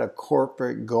set a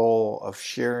corporate goal of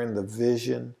sharing the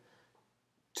vision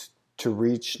to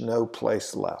reach no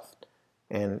place left,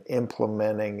 and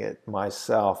implementing it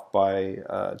myself by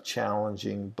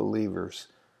challenging believers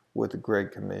with the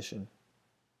Great Commission.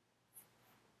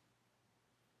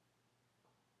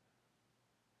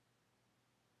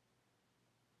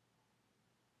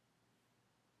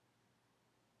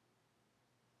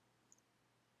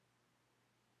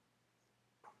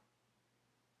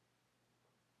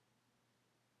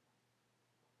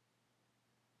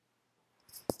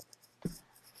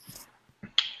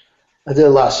 I did a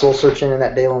lot of soul searching in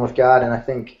that day alone with God, and I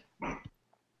think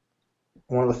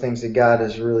one of the things that God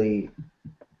has really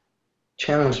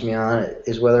challenged me on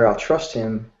is whether I'll trust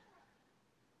him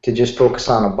to just focus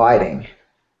on abiding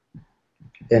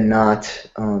and not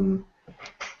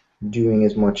doing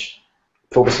as much,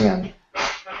 focusing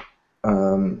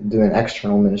on doing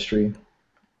external ministry.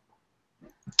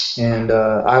 And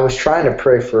I was trying to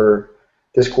pray for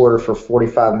this quarter for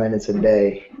 45 minutes a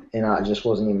day, and I just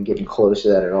wasn't even getting close to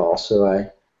that at all. So I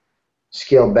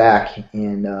scaled back,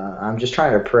 and I'm just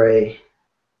trying to pray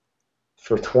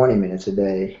for 20 minutes a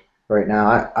day right now.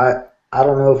 I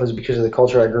don't know if it's because of the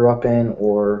culture I grew up in,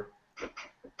 or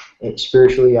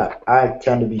spiritually, I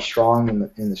tend to be strong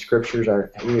in the scriptures. I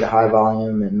read a high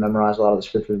volume and memorize a lot of the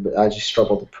scriptures, but I just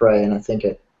struggle to pray, and I think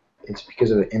it's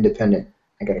because of an independent.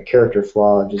 I got a character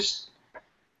flaw, just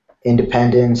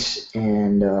independence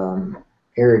and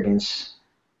arrogance.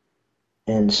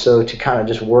 And so to kind of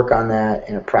just work on that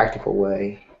in a practical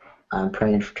way, I'm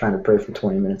trying to pray for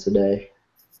 20 minutes a day.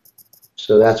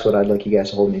 So that's what I'd like you guys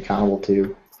to hold me accountable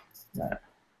to.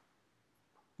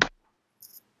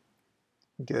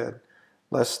 Good.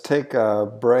 Let's take a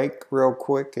break real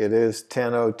quick. It is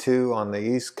 10:02 on the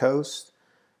East Coast.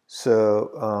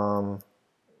 So,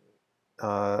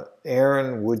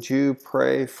 Aaron, would you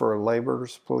pray for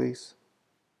laborers, please?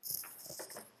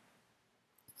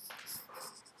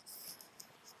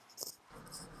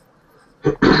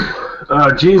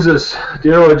 Jesus,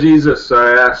 dear Lord Jesus,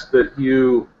 I ask that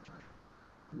you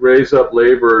raise up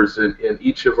laborers in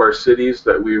each of our cities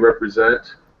that we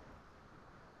represent,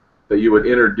 that you would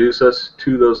introduce us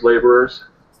to those laborers.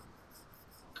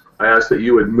 I ask that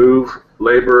you would move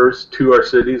laborers to our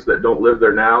cities that don't live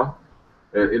there now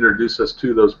and introduce us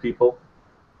to those people.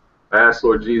 I ask,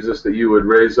 Lord Jesus, that you would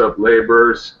raise up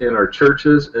laborers in our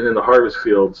churches and in the harvest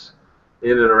fields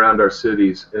in and around our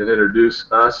cities, and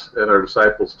introduce us and our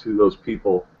disciples to those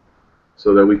people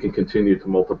so that we can continue to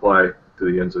multiply to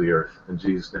the ends of the earth. In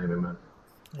Jesus' name, amen.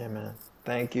 Amen.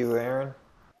 Thank you, Aaron.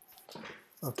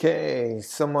 Okay,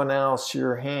 someone else,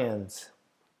 your hands.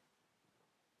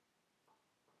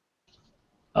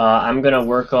 I'm going to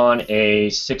work on a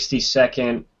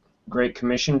 60-second Great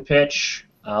Commission pitch.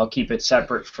 I'll keep it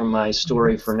separate from my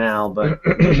story for now, but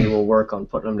maybe we'll work on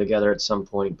putting them together at some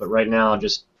point. But right now, I'll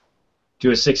just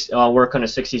do I'll work on a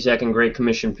 60-second Great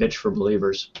Commission pitch for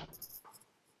believers.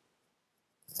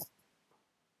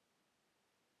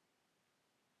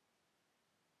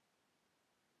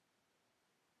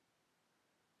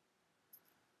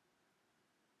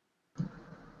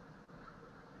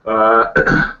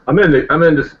 I'm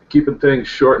into keeping things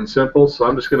short and simple, so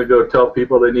I'm just going to go tell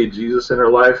people they need Jesus in their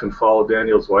life and follow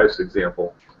Daniel's wife's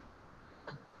example.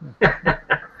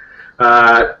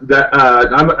 I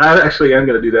actually am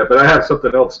going to do that, but I have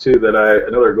something else too.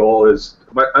 Another goal is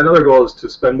to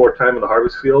spend more time in the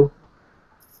harvest field.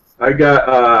 I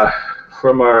got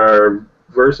from our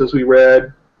verses we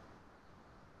read,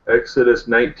 Exodus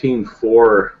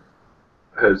 19:4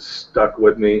 has stuck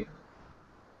with me. It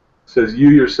says, "You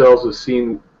yourselves have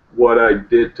seen what I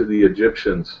did to the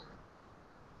Egyptians."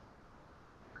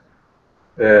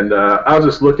 And I was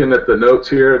just looking at the notes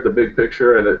here, at the big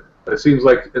picture, and it seems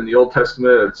like in the Old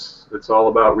Testament it's all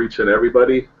about reaching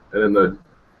everybody, and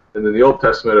in the Old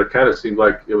Testament it kind of seemed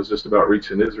like it was just about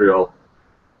reaching Israel.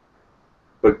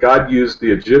 But God used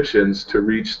the Egyptians to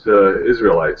reach the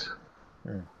Israelites.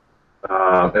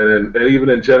 And even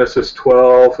in Genesis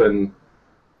 12 and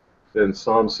in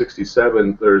Psalm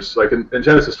 67, there's like in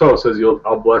Genesis 12 it says,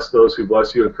 "I'll bless those who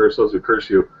bless you and curse those who curse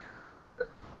you."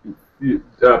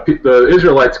 The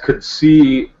Israelites could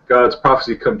see God's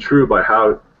prophecy come true by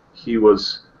how He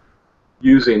was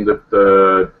using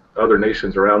the other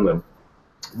nations around them.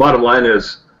 Bottom line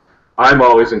is, I'm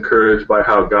always encouraged by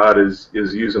how God is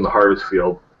using the harvest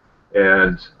field,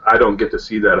 and I don't get to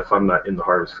see that if I'm not in the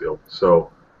harvest field. So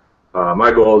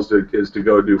my goal is to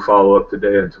go do follow-up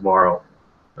today and tomorrow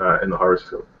in the harvest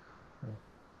field.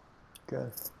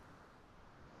 Good.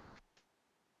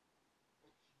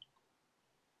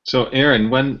 So, Aaron,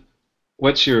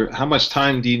 how much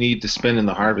time do you need to spend in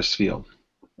the harvest field?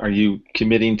 Are you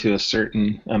committing to a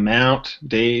certain amount,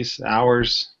 days,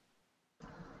 hours?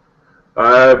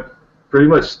 I pretty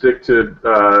much stick to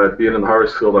being in the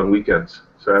harvest field on weekends,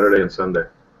 Saturday and Sunday.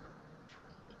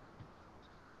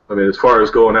 I mean, as far as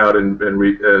going out and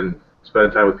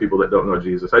spending time with people that don't know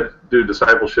Jesus. I do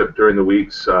discipleship during the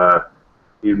weeks,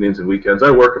 evenings and weekends.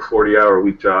 I work a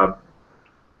 40-hour-a-week job.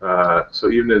 So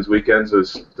evenings, weekends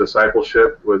is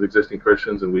discipleship with existing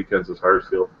Christians, and weekends is harvest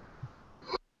field.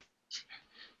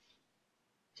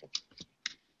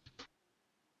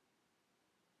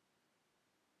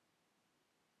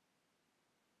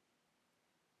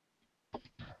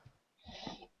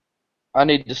 I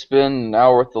need to spend an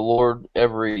hour with the Lord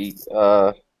every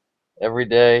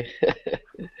day,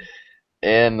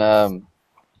 and I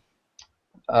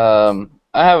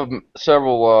have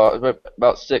several,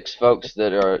 about 6 folks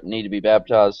that need to be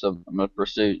baptized. So I'm going to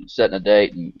pursue setting a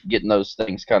date and getting those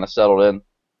things kind of settled in.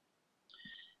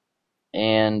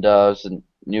 And as a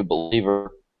new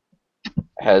believer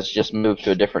has just moved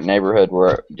to a different neighborhood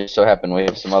where it just so happened we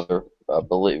have some other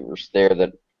believers there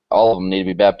that all of them need to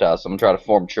be baptized. So I'm going to try to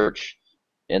form church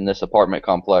in this apartment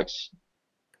complex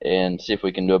and see if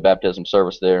we can do a baptism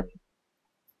service there.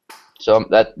 So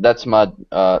that's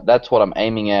what I'm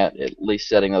aiming at least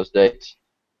setting those dates.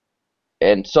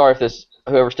 And sorry if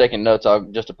whoever's taking notes,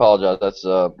 I'll just apologize.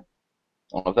 I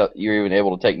don't know if you're even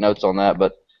able to take notes on that,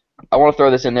 but I want to throw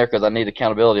this in there because I need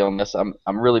accountability on this. I'm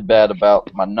really bad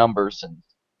about my numbers, and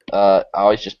I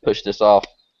always just push this off.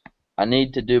 I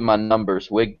need to do my numbers,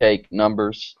 wig take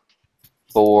numbers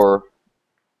for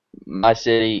my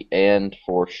city and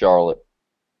for Charlotte.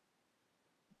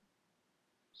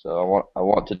 So I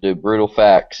want to do brutal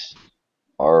facts,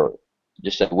 or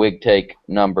just say wig take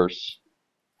numbers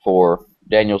for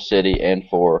Daniel City and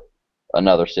for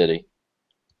another city.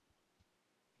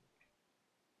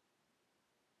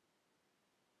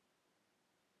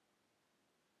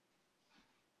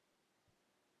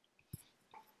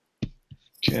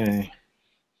 Okay.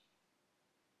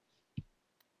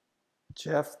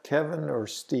 Jeff, Kevin, or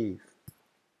Steve?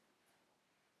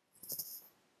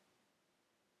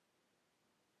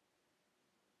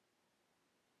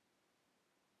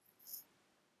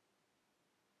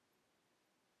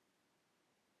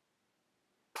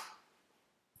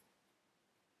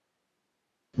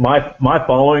 My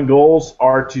following goals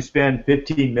are to spend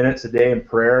 15 minutes a day in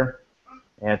prayer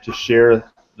and to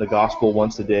share the gospel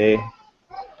once a day,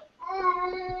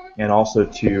 and also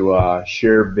to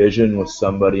share vision with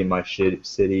somebody in my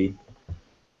city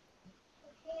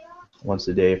once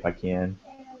a day if I can.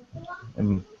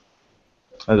 And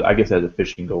I guess that's a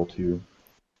fishing goal too.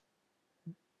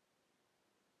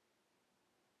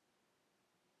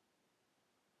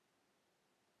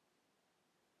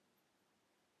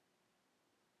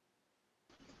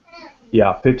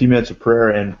 Yeah, 50 minutes of prayer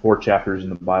and 4 chapters in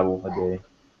the Bible a day.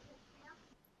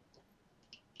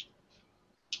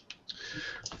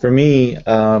 For me,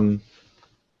 I've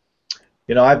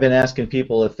been asking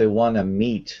people if they want to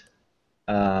meet,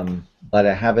 but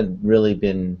I haven't really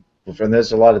been. And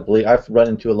there's a lot of I've run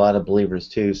into a lot of believers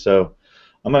too, so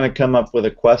I'm going to come up with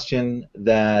a question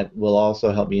that will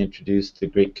also help me introduce the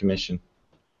Great Commission.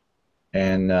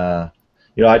 And I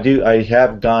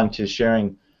have gone to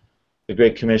sharing the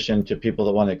Great Commission to people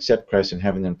that want to accept Christ and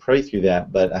having them pray through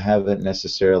that, but I haven't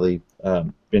necessarily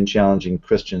been challenging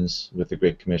Christians with the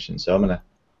Great Commission. So I'm going to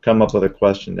come up with a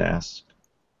question to ask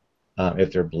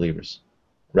if they're believers,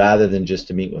 rather than just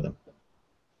to meet with them.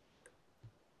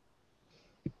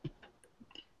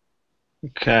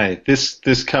 Okay,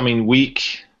 this coming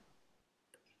week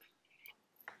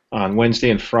on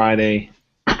Wednesday and Friday,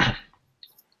 I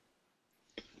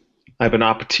have an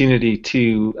opportunity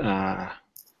to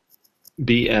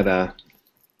be at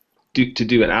to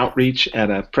do an outreach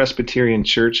at a Presbyterian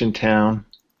church in town,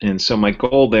 and so my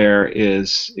goal there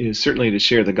is certainly to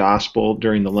share the gospel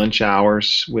during the lunch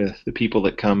hours with the people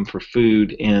that come for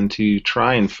food, and to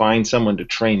try and find someone to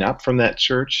train up from that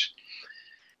church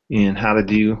in how to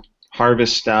do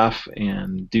harvest stuff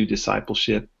and do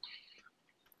discipleship.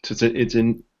 So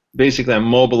basically I'm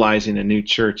mobilizing a new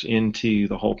church into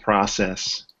the whole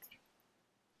process.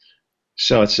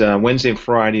 So it's Wednesday and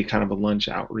Friday, kind of a lunch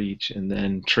outreach, and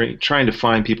then trying to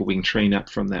find people we can train up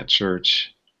from that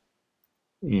church.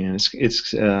 And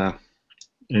it's at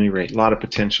any rate, a lot of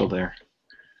potential there.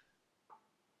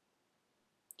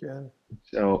 Good.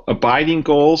 So abiding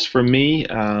goals for me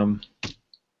are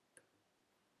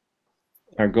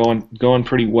going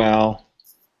pretty well,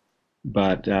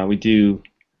 but we do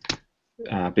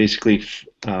basically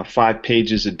 5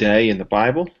 pages a day in the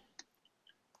Bible,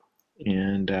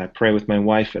 and I pray with my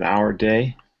wife an hour a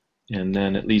day, and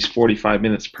then at least 45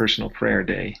 minutes personal prayer a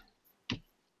day.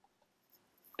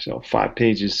 So 5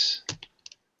 pages.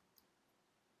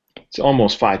 It's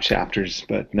almost 5 chapters,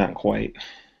 but not quite.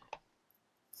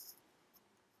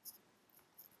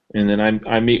 And then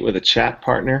I meet with a chat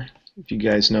partner. If you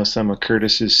guys know some of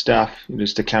Curtis's stuff,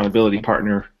 just accountability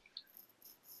partner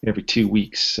every 2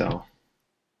 weeks. So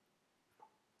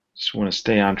just want to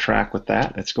stay on track with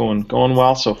that. That's going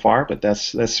well so far, but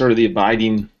that's sort of the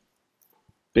abiding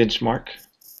benchmark.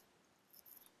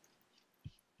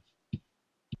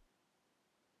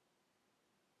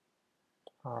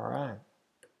 All right.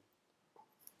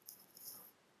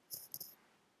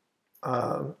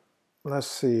 Let's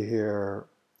see here.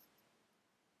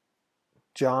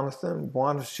 Jonathan,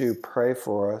 why don't you pray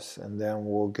for us, and then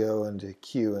we'll go into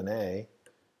Q&A.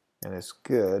 And it's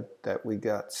good that we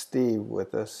got Steve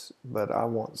with us, but I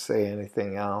won't say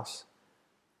anything else.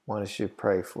 Why don't you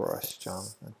pray for us,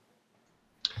 Jonathan?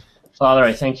 Father,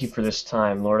 I thank you for this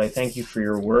time. Lord, I thank you for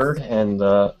your word and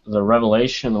the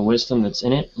revelation, the wisdom that's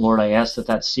in it. Lord, I ask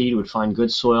that seed would find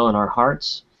good soil in our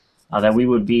hearts, that we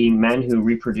would be men who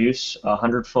reproduce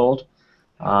 100-fold,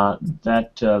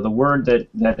 that the word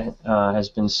that has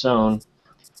been sown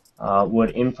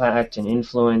would impact and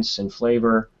influence and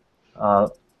flavor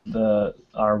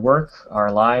our work,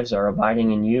 our lives, our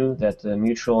abiding in you, that the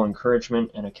mutual encouragement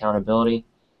and accountability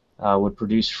would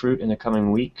produce fruit in the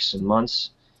coming weeks and months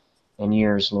and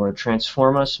years. Lord,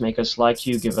 transform us, make us like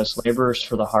you, give us laborers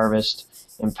for the harvest,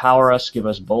 empower us, give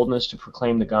us boldness to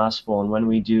proclaim the gospel, and when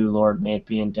we do, Lord, may it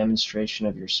be in demonstration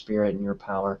of your spirit and your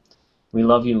power. We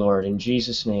love you, Lord. In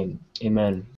Jesus' name, amen.